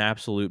 It is an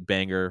absolute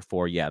banger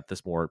for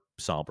this more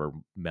somber,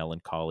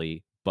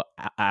 melancholy, but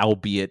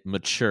albeit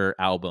mature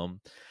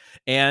album.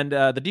 And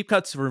the deep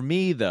cuts for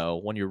me, though,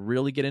 when you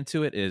really get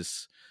into it,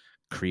 is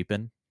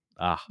 "Creepin'."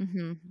 Ah,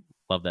 Mm-hmm.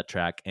 love that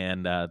track.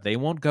 And "They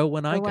Won't Go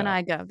When I But when Go."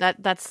 I go,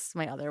 that's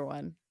my other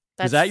one.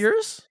 Is that That's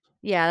yours?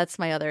 Yeah, that's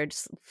my other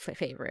just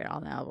favorite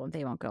on the album.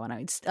 They won't go on. I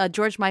mean,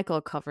 George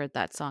Michael covered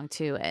that song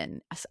too,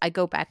 and I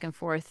go back and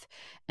forth,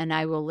 and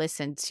I will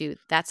listen to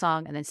that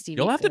song and then You'll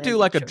Stevie have to and do then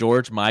like a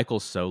George Michael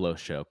solo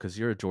show because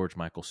you're a George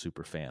Michael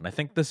super fan. I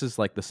think this is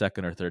like the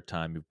second or third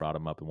time you've brought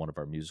him up in one of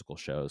our musical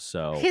shows.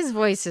 So his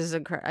voice is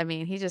incredible. I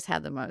mean, he just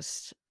had the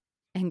most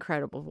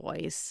incredible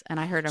voice, and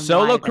I heard him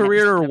solo live, and it was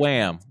career or incredible.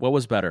 Wham? What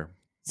was better?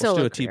 Let's do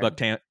Solo a career.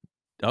 T-Buck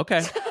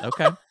Okay.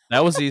 Okay.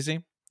 That was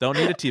easy. Don't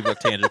need a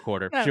T-Buck tangent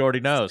recorder. She No, already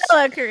knows.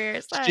 solo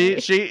career. She Sorry.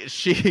 she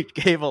she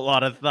gave a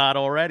lot of thought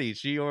already.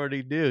 She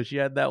already knew. She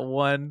had that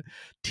one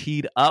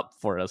teed up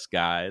for us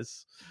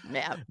guys.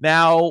 Yeah.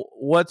 Now,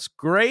 what's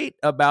great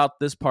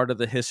about this part of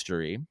the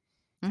history,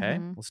 okay,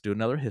 Mm-hmm. let's do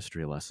another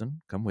history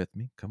lesson. Come with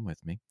me,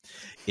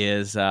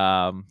 is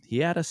he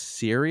had a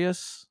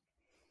serious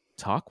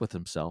talk with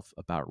himself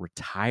about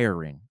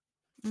retiring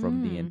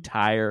from the Mm.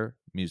 entire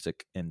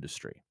music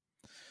industry.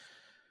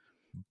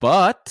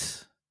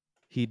 But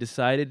he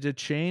decided to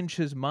change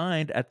his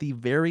mind at the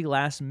very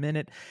last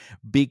minute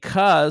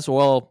because,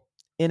 well,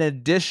 in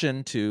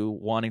addition to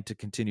wanting to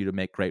continue to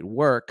make great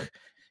work,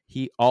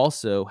 he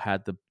also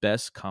had the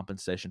best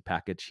compensation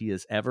package he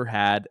has ever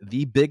had,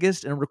 the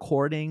biggest in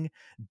recording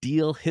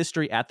deal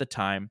history at the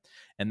time.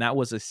 And that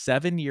was a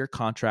 7-year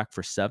contract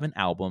for 7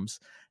 albums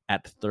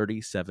at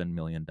 $37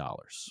 million.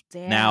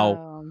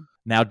 Damn.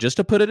 Now, just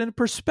to put it in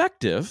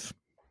perspective,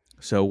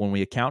 so when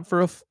we account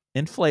for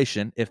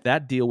inflation, if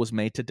that deal was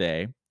made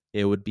today,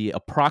 it would be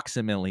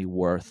approximately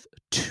worth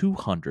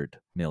 $200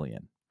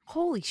 million.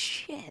 Holy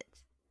shit.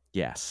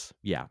 Yes.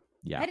 Yeah.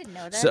 I didn't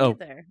know that So,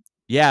 either.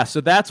 yeah.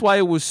 So that's why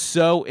it was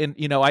so,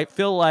 I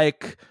feel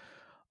like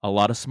a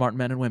lot of smart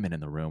men and women in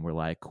the room were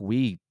like,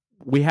 we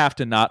have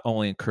to not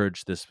only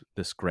encourage this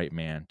great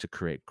man to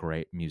create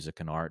great music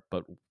and art,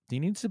 but he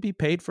needs to be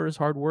paid for his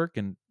hard work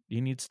and he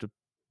needs to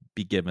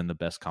be given the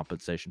best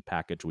compensation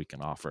package we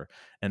can offer.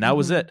 And that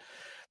was Mm-hmm. it.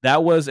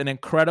 That was an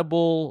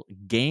incredible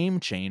game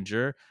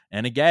changer.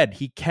 And again,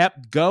 he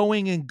kept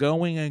going and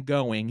going and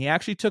going. He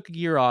actually took a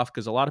year off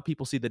because a lot of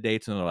people see the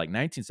dates and they're like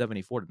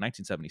 1974 to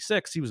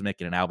 1976. He was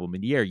making an album a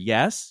year.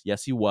 Yes,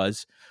 he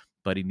was,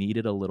 but he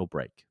needed a little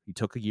break. He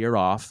took a year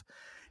off.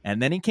 And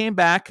then he came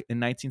back in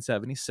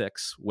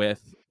 1976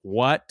 with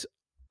what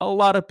a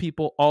lot of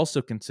people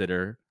also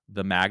consider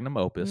the magnum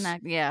opus,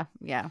 Yeah.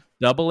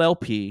 double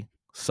LP,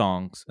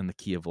 Songs in the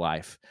Key of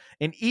Life.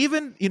 And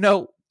even,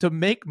 to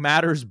make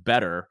matters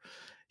better,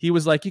 he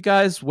was like, you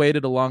guys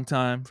waited a long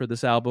time for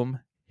this album.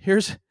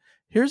 Here's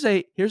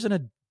an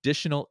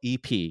additional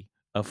EP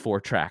of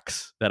 4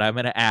 tracks that I'm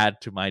going to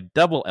add to my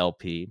double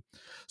LP.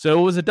 So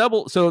it was a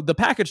double. So the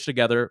package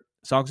together,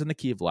 Songs in the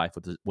Key of Life,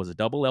 was a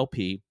double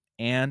LP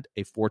and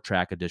a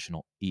 4-track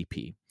additional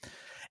EP.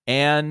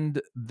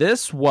 And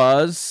this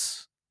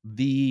was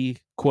the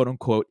quote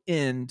unquote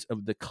end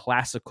of the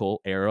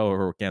classical era,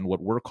 or again,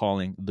 what we're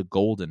calling the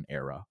golden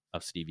era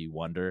of Stevie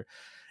Wonder.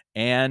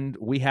 And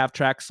we have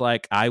tracks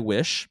like I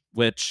Wish,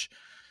 which,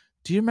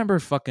 do you remember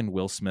fucking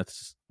Will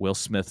Smith's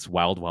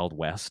Wild Wild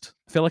West?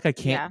 I feel like I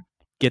can't Yeah.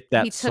 get He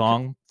that took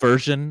song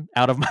version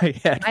out of my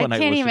head I when I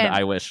can't listen to even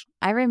I Wish.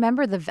 I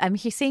remember I'm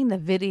seeing the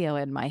video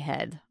in my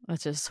head,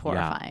 which is Yeah.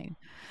 horrifying.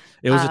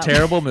 It was a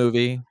terrible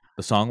movie.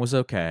 The song was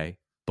okay,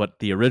 but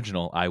the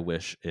original I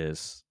Wish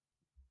is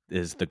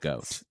the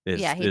GOAT.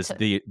 Yeah, he Is took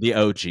the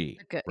OG,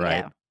 good.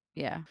 right? Yeah.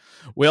 Yeah.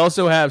 We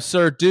also have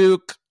Sir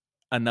Duke,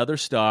 Another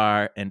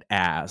Star, and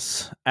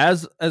As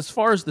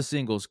far as the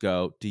singles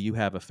go, do you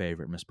have a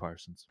favorite, Miss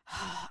Parsons?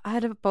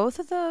 Out of both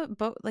of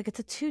both, like it's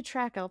a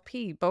 2-track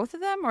LP, both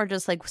of them, or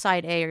just like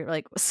side A, or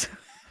like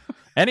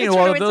Any which one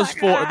one are of we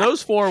talking about?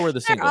 those four were the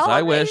They're singles. all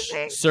I Wish,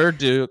 amazing. Sir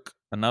Duke,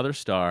 Another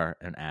Star,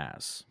 and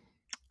As.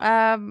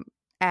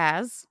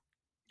 As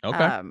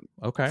Okay.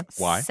 Okay.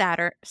 Why?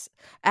 Saturn,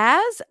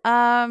 as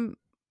I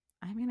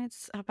mean,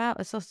 it's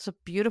just a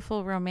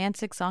beautiful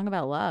romantic song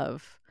about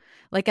love.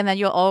 Like, and then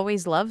you'll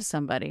always love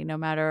somebody, no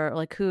matter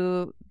like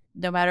who,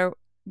 no matter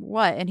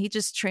what. And he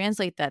just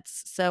translate that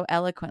so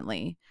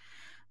eloquently.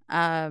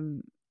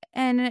 And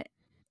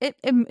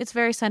it's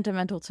very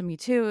sentimental to me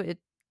too.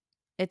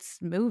 It's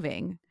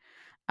moving.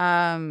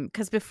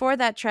 Because before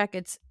that track,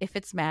 it's If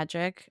It's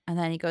Magic, and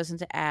then he goes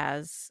into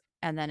As,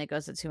 and then it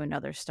goes into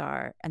Another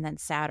Star, and then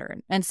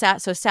Saturn. And so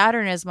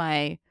Saturn is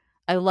I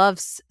love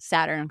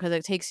Saturn because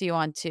it takes you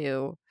on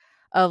to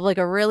like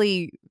a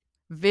really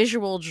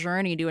visual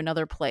journey to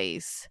another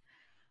place.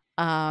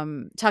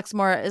 Talks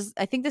more is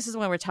I think this is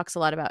one where it talks a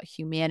lot about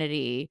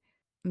humanity.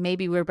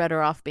 Maybe we're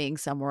better off being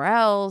somewhere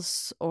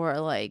else, or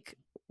like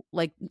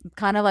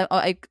kind of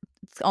like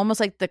it's almost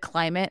like the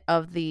climate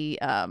of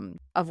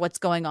what's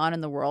going on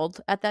in the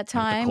world at that Like the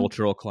time.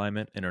 cultural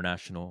climate,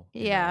 international,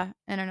 Yeah,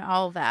 and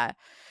all of that.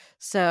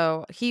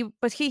 So he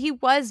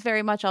was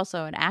very much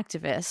also an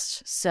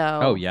activist. Oh,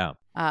 So yeah.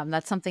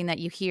 that's something that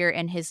you hear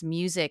in his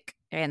music,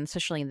 and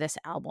especially in this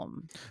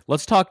album.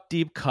 Let's talk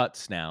deep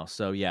cuts now.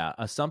 So, yeah,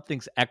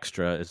 Something's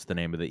Extra is the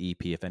name of the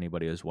EP, if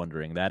anybody is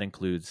wondering. That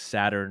includes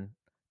Saturn,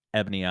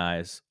 Ebony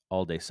Eyes,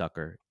 All Day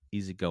Sucker,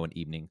 Easy Going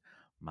Evening,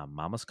 My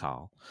Mama's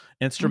Call.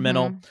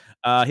 Instrumental.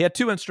 Mhm. He had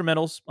 2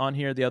 instrumentals on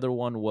here. The other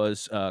one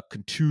was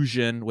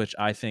Contusion, which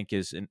I think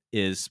is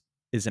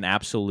an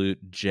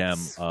absolute gem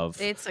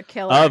It's a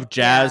killer. of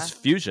jazz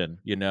fusion,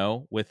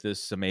 with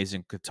this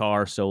amazing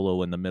guitar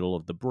solo in the middle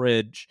of the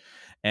bridge.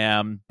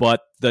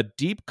 But the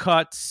deep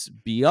cuts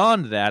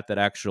beyond that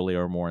actually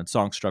are more in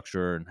song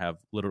structure and have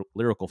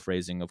lyrical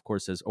phrasing, of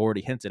course, as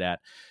already hinted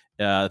at.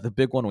 The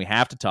big one we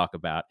have to talk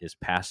about is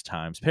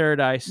Pastime's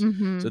Paradise.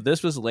 Mm-hmm. So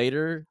this was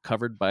later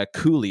covered by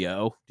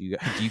Coolio. Do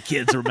you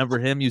kids remember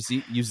him? Use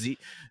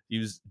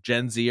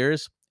Gen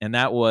Zers. And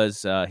that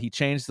was, he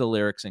changed the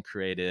lyrics and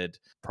created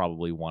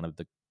probably one of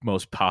the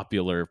most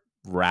popular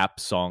rap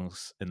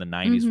songs in the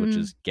 90s, which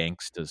is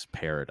Gangsta's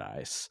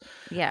Paradise.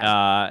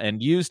 Yeah.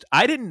 And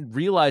I didn't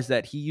realize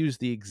that he used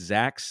the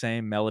exact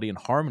same melody and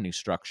harmony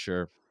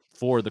structure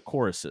for the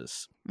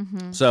choruses.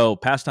 Mm-hmm. So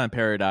Pastime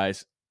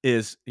Paradise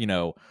is,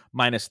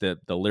 minus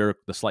the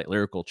slight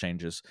lyrical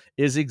changes,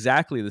 is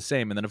exactly the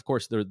same. And then of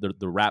course the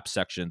rap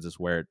sections is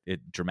where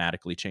it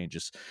dramatically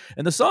changes.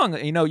 And the song,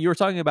 you were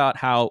talking about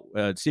how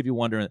Stevie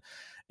Wonder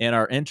in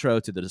our intro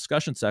to the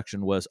discussion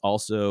section was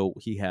also,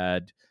 he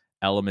had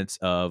elements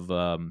of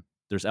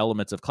there's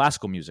elements of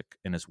classical music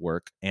in his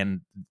work. And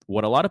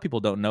what a lot of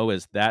people don't know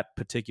is that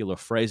particular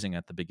phrasing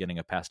at the beginning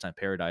of Pastime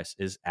Paradise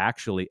is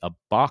actually a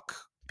Bach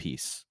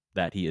piece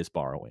that he is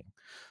borrowing.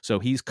 So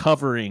he's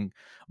covering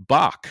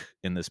Bach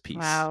in this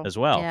piece as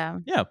well.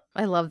 Yeah.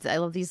 I love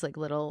these like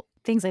little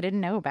things I didn't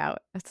know about.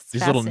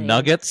 These little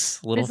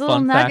nuggets, little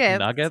fun fact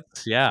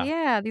nuggets. Yeah.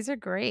 Yeah, these are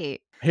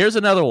great. Here's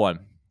another one.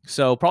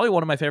 So probably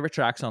one of my favorite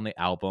tracks on the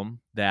album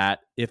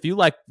that if you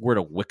were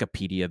to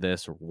Wikipedia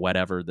this or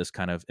whatever, this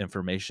kind of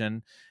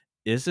information,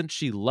 Isn't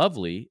She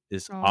Lovely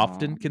is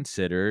often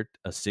considered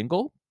a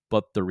single,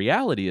 but the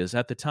reality is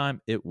at the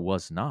time it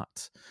was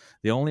not.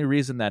 The only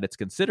reason that it's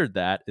considered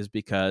that is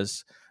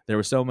because there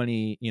were so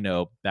many,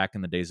 back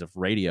in the days of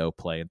radio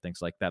play and things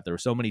like that, there were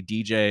so many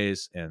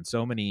DJs and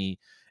so many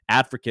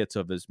advocates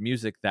of his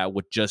music that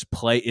would just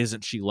play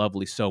Isn't She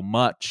Lovely so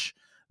much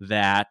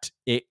that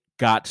it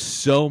got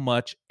so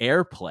much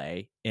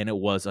airplay and it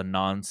was a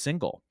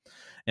non-single.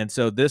 And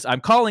so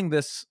I'm calling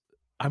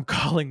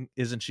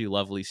Isn't She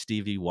Lovely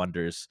Stevie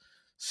Wonder's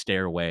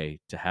Stairway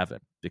to Heaven,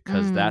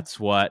 because that's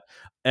what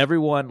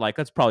everyone,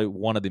 that's probably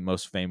one of the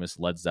most famous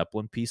Led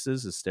Zeppelin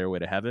pieces is Stairway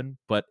to Heaven,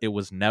 but it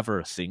was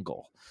never a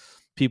single.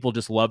 People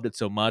just loved it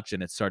so much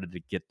and it started to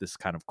get this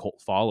kind of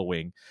cult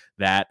following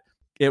that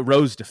it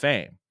rose to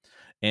fame.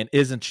 And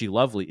Isn't She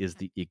Lovely is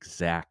the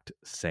exact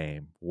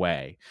same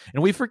way.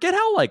 And we forget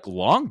how like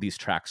long these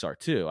tracks are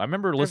too. I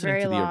remember They're listening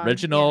very to the long. Yeah.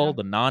 original,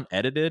 the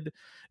non-edited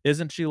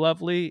Isn't She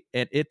Lovely,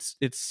 and it's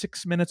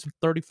 6 minutes and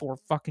 34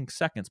 fucking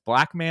seconds.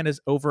 Black Man is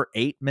over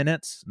 8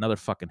 minutes. Another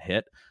fucking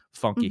hit,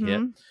 funky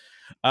hit.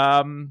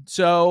 Mm-hmm.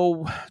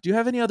 So do you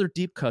have any other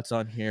deep cuts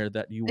on here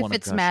that you want If to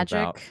it's gush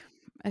about? magic,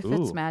 if it's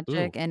Ooh, ooh.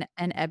 magic and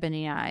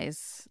ebony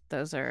eyes,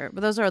 those are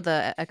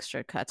the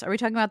extra cuts. Are we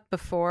talking about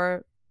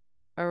before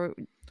or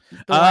the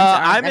ones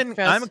that aren't I'm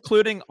extras?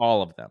 including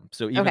all of them.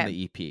 So even Okay.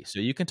 the EP. So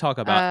you can talk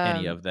about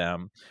any Um of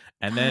them,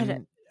 and God,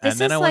 and this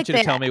then I is want like you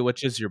to tell me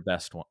which is your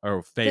best one or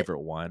the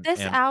favorite one, this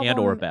and or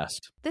album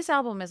best. this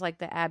album is like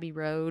the Abbey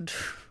Road,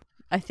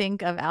 I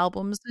think, of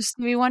albums of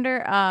Stevie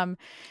Wonder.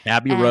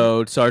 Abbey And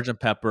Road,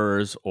 Sergeant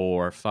Pepper's,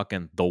 or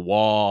fucking The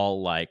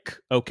Wall, like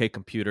OK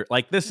Computer.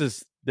 Like this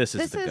is this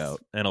the is goat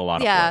in a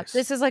lot of yeah, ways.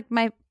 this is like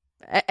my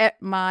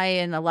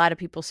and a lot of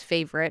people's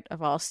favorite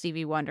of all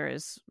Stevie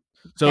Wonders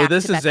So back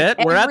this to back. is Like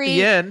it. We're at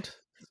the end.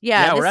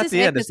 yeah, Yeah, we're this at is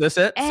the it end. Is because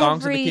this it?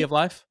 Songs in the Key of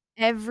Life?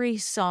 every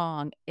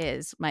song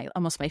is my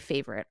almost my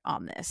favorite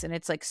on this, and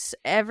it's like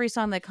every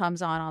song that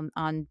comes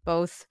on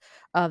both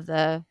of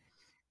the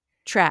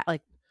track,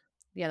 like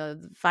yeah,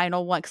 the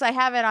final one because I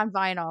have it on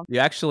vinyl. You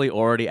actually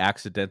already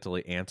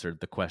accidentally answered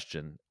the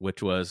question,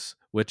 which was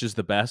which is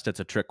the best? It's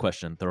a trick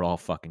question. They're all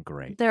fucking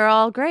great. They're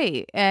all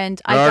great, and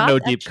There I are got no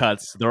deep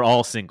cuts. They're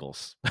all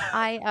singles.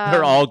 I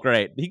They're all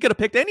great. He could have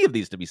picked any of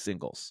these to be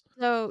singles.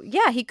 so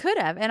yeah, he could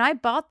have, and I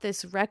bought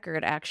this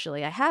record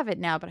actually. I have it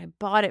now, but I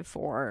bought it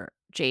for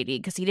JD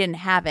because he didn't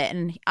have it,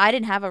 and I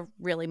didn't have I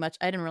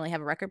didn't really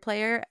have a record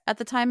player at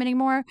the time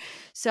anymore,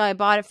 so I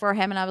bought it for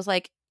him, and I was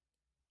like,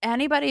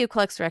 anybody who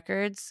collects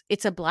records,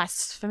 it's a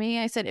blasphemy.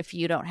 I said, if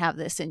you don't have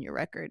this in your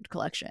record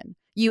collection,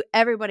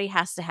 everybody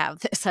has to have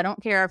this. I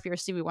don't care if you're a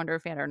Stevie Wonder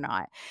fan or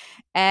not.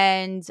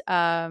 And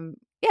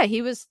yeah,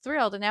 he was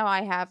thrilled, and now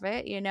I have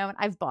it, you know, and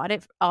I've bought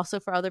it also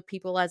for other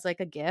people as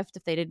like a gift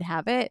if they didn't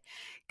have it,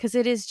 because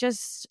it is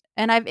just.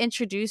 And I've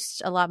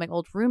introduced a lot of my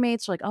old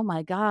roommates like, oh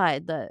my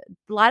god, a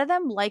lot of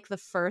them like the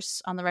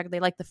first on the record. They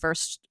like the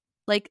first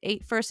like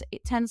first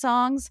 10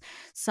 songs.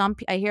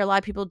 I hear a lot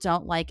of people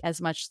don't like as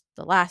much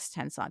the last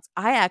 10 songs.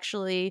 I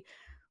actually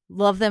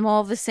love them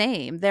all the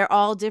same. They're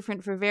all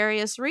different for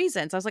various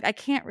reasons. I was like, I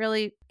can't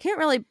really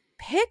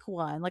pick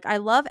one. Like I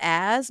love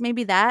As,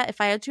 maybe that if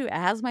I had to,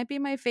 As might be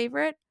my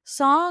favorite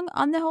song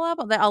on the whole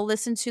album that I'll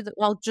listen to.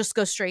 I'll just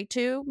go straight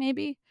to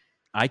maybe.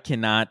 I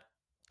cannot.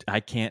 I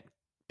can't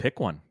pick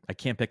one. I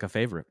can't pick a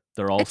favorite.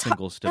 They're all It's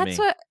singles to that's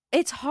me. what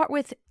it's hard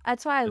with.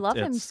 That's why I love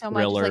him It's so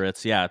much. It's Thriller. like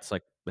It's yeah. It's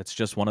like it's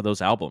just one of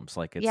those albums.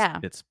 Like yeah.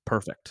 it's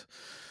perfect.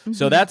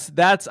 So Hmm.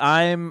 that's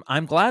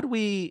I'm glad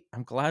we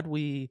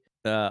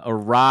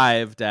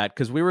arrived at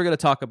because we were going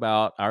to talk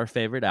about our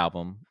favorite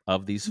album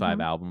of these five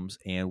Hmm. albums,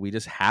 and we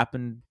just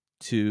happened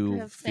to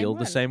Same feel the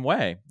one. same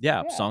way.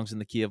 Yeah, Yeah. Songs in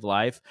the Key of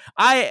Life.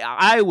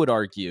 I would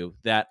argue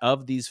that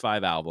of these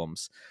five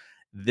albums,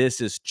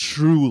 this is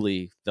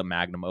truly the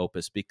magnum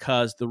opus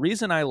because the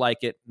reason I like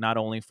it, not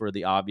only for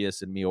the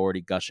obvious and me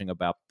already gushing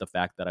about the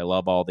fact that I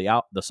love all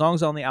the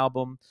songs on the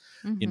album,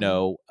 Hmm.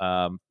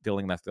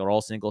 feeling that they're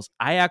all singles,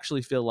 I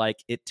actually feel like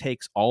it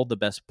takes all the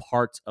best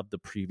parts of the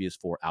previous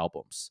four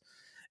albums.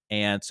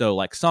 And so,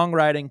 like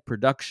songwriting,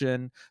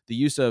 production, the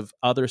use of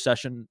other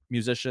session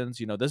musicians,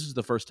 this is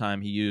the first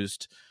time he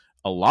used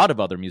a lot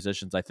of other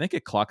musicians. I think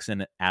it clocks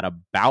in at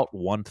about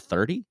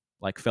 130,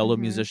 like fellow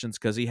Hmm. musicians,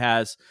 because he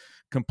has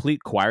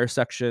complete choir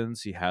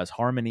sections, he has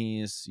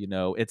harmonies.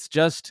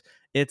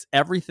 It's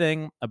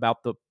everything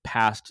about the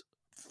past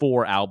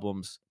four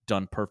albums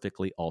done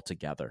perfectly all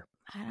together.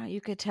 I don't know,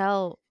 you could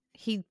tell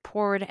he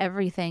poured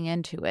everything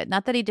into it.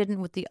 Not that he didn't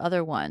with the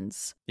other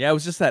ones. Yeah, it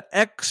was just that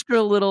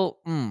extra little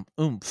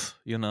oomph,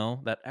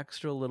 that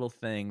extra little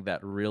thing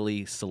that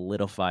really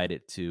solidified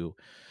it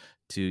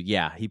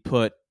yeah, he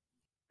put,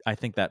 I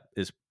think that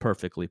is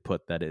perfectly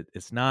put, that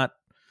it's not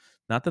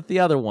that the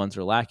other ones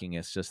are lacking,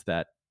 it's just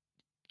that,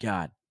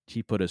 God,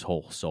 he put his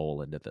whole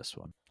soul into this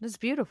one. It's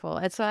beautiful.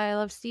 That's why I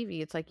love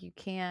Stevie. It's like you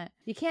can't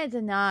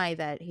deny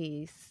that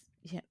he's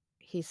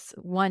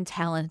one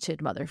talented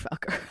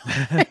motherfucker.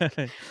 Like,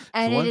 It's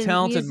and it one is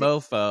talented music.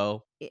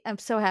 mofo. I'm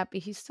so happy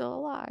he's still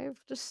alive.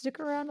 Just stick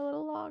around a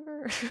little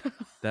longer.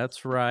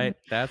 That's right.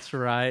 That's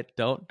right.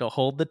 Don't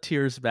hold the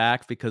tears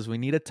back because we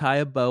need to tie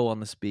a bow on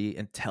this beat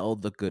and tell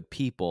the good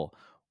people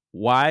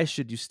why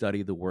should you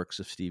study the works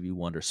of Stevie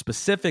Wonder,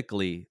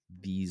 specifically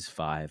these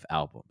five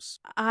albums.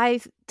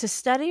 I to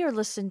study or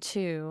listen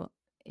to,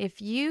 if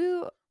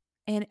you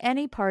in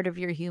any part of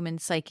your human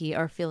psyche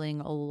are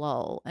feeling a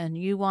lull and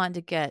you want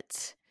to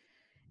get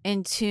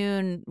in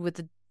tune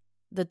with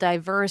the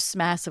diverse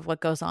mass of what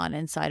goes on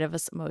inside of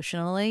us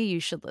emotionally, you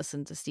should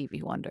listen to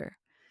Stevie Wonder.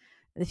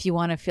 If you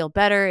want to feel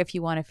better, if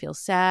you want to feel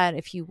sad,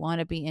 if you want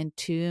to be in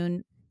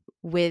tune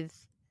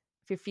with,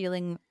 if you're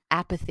feeling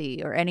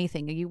apathy or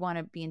anything, or you want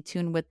to be in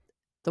tune with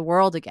the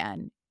world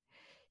again,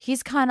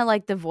 he's kind of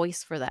like the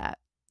voice for that.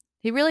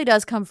 He really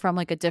does come from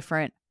like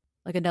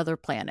like another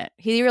planet.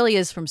 He really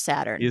is from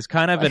Saturn. He's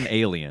kind of an Like,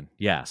 alien.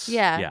 Yes.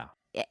 yeah. Yeah.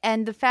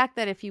 And the fact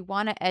that if you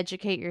want to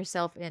educate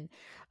yourself in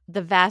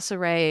the vast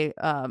array,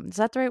 is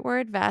that the right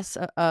word? Vast,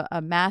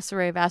 a vast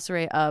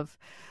array of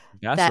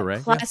that Gasseray,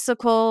 yeah.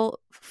 classical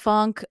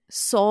funk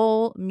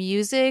soul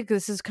music,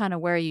 this is kind of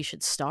where you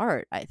should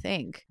start, I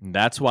think. And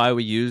that's why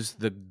we use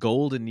the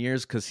golden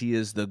years, because he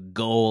is the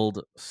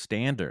gold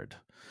standard.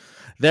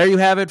 There you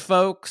have it,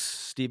 folks.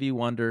 Stevie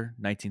Wonder,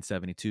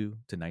 1972 to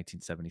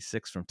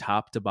 1976, from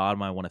top to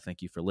bottom. I want to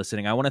thank you for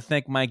listening. I want to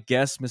thank my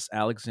guest, Miss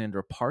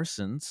Alexandra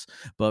Parsons.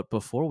 But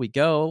before we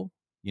go,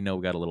 we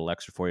got a little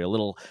extra for you, a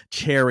little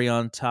cherry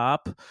on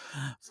top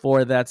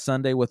for that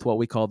Sunday with what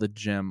we call the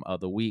Gem of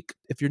the Week.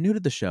 If you're new to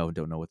the show and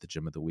don't know what the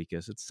Gem of the Week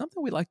is, it's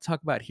something we like to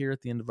talk about here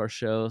at the end of our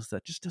shows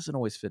that just doesn't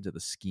always fit into the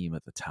scheme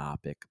of the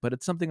topic, but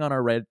it's something on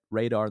our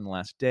radar in the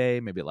last day,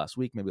 maybe last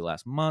week, maybe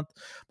last month.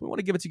 We want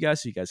to give it to you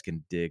guys so you guys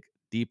can dig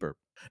deeper.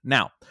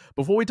 Now,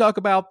 before we talk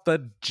about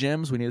the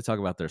gems, we need to talk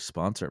about their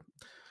sponsor.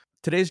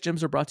 Today's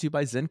gems are brought to you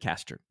by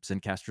Zencastr.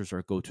 Zencastr is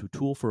our go-to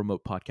tool for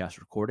remote podcast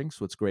recording.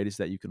 So what's great is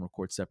that you can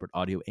record separate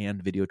audio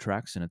and video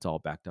tracks, and it's all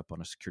backed up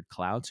on a secured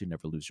cloud, so you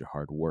never lose your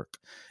hard work.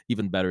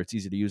 Even better, it's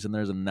easy to use, and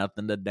there's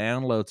nothing to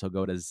download. So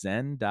go to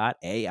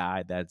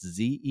zen.ai, that's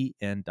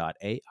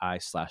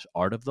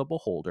zen.ai/Art of the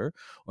Beholder,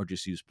 or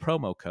just use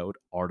promo code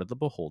Art of the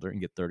Beholder and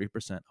get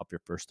 30% off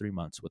your first 3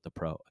 months with the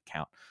Pro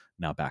account.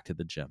 Now back to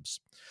the gems.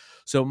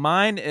 So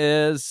mine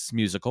is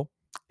musical.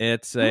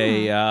 It's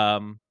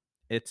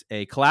it's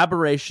a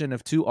collaboration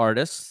of two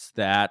artists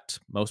that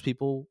most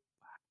people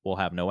will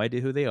have no idea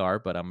who they are,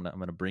 but I'm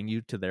going to bring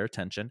you to their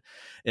attention.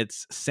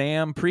 It's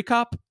Sam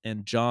Prekop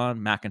and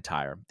John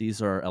McIntyre.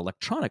 These are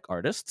electronic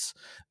artists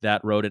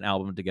that wrote an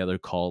album together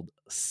called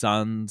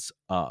Sons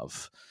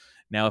of.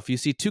 Now, if you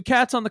see two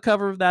cats on the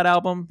cover of that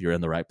album, you're in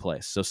the right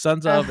place. So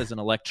Sons of is an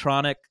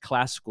electronic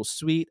classical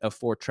suite of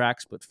 4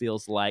 tracks, but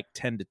feels like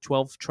 10 to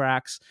 12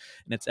 tracks.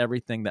 And it's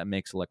everything that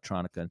makes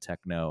electronica and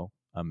techno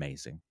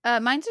amazing.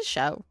 Mine's a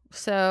show.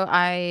 So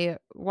I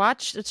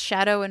watched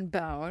Shadow and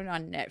Bone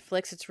on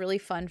Netflix. It's really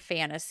fun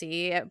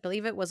fantasy. I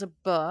believe it was a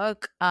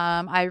book.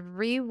 I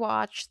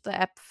rewatched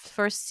the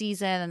first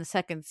season, and the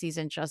second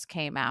season just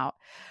came out.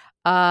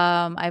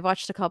 I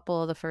watched a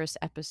couple of the first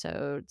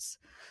episodes.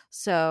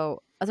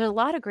 So there are a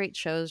lot of great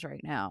shows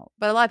right now,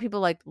 but a lot of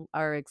people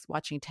are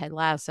watching Ted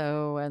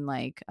Lasso and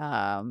I like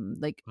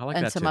and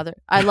that some too. other.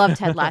 I love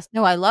Ted Lasso.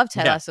 No, I love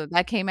Ted Yeah. Lasso.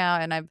 That came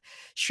out, and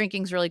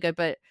Shrinking's really good,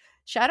 but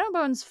Shadow and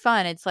Bone's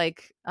fun. It's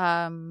like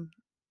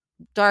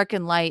dark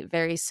and light,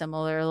 very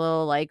similar, a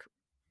little like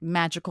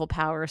magical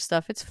power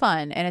stuff. It's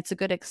fun, and it's a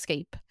good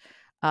escape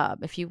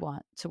if you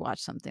want to watch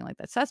something like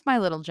that. So that's my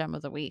little gem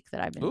of the week that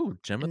I've been. Ooh,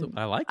 gem of the.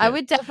 I like I it.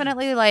 would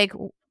definitely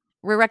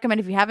recommend,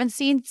 if you haven't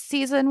seen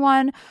season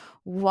 1,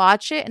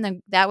 watch it, and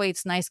then that way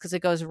it's nice because it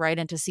goes right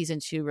into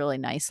season 2 really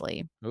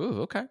nicely.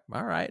 Ooh, okay.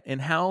 All right.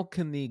 And how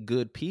can the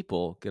good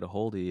people get a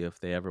hold of you if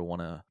they ever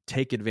want to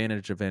take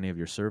advantage of any of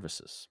your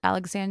services?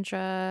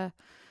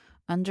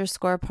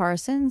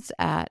 Alexandra_Parsons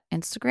at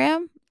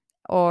Instagram,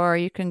 or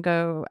you can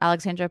go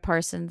Alexandra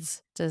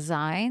Parsons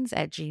Designs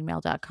at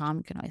gmail.com.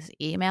 You can always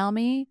email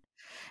me.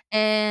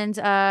 And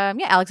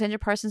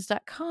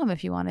alexandraparsons.com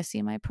if you want to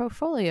see my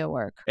portfolio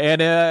work.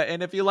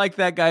 And if you like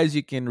that, guys,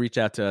 you can reach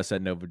out to us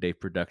at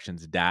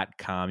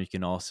NovoDayProductions.com. You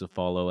can also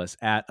follow us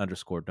at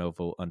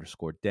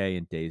 _Novo_Day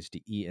and Days to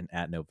Eat, and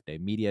at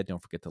Novoday Media.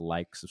 Don't forget to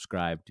like,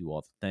 subscribe, do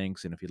all the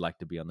things. And if you'd like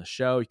to be on the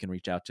show, you can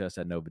reach out to us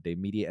at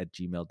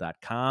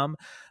NovodayMedia@gmail.com.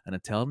 And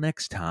until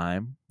next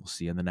time, we'll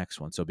see you in the next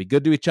one. So be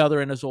good to each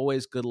other. And as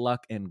always, good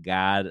luck and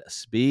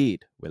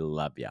Godspeed. We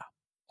love ya.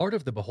 Art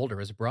of the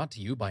Beholder is brought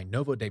to you by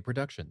Novo Day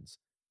Productions.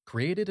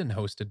 Created and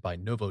hosted by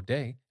Novo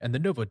Day and the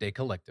Novo Day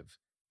Collective.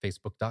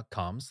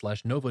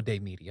 Facebook.com/Novo Day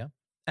Media,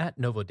 at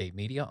Novo Day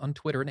Media on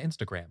Twitter and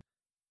Instagram.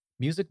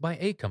 Music by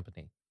A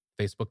Company.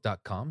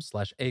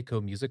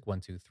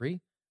 Facebook.com/ACOMusic123.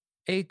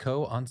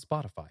 ACO on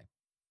Spotify.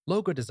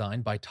 Logo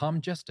design by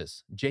Tom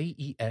Justice,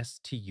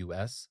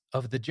 JESTUS,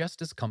 of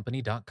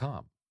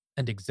thejusticecompany.com.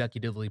 And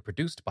executively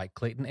produced by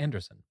Clayton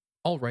Anderson.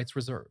 All rights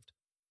reserved.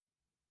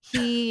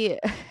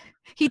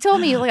 He told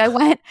me, I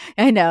went,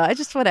 I know, I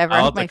just, whatever.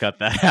 I'll have to cut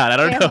that out. I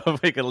don't know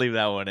if we can leave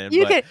that one in.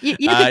 You but could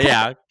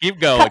yeah, keep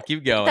going. Cut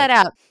that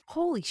out.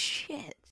 Holy shit.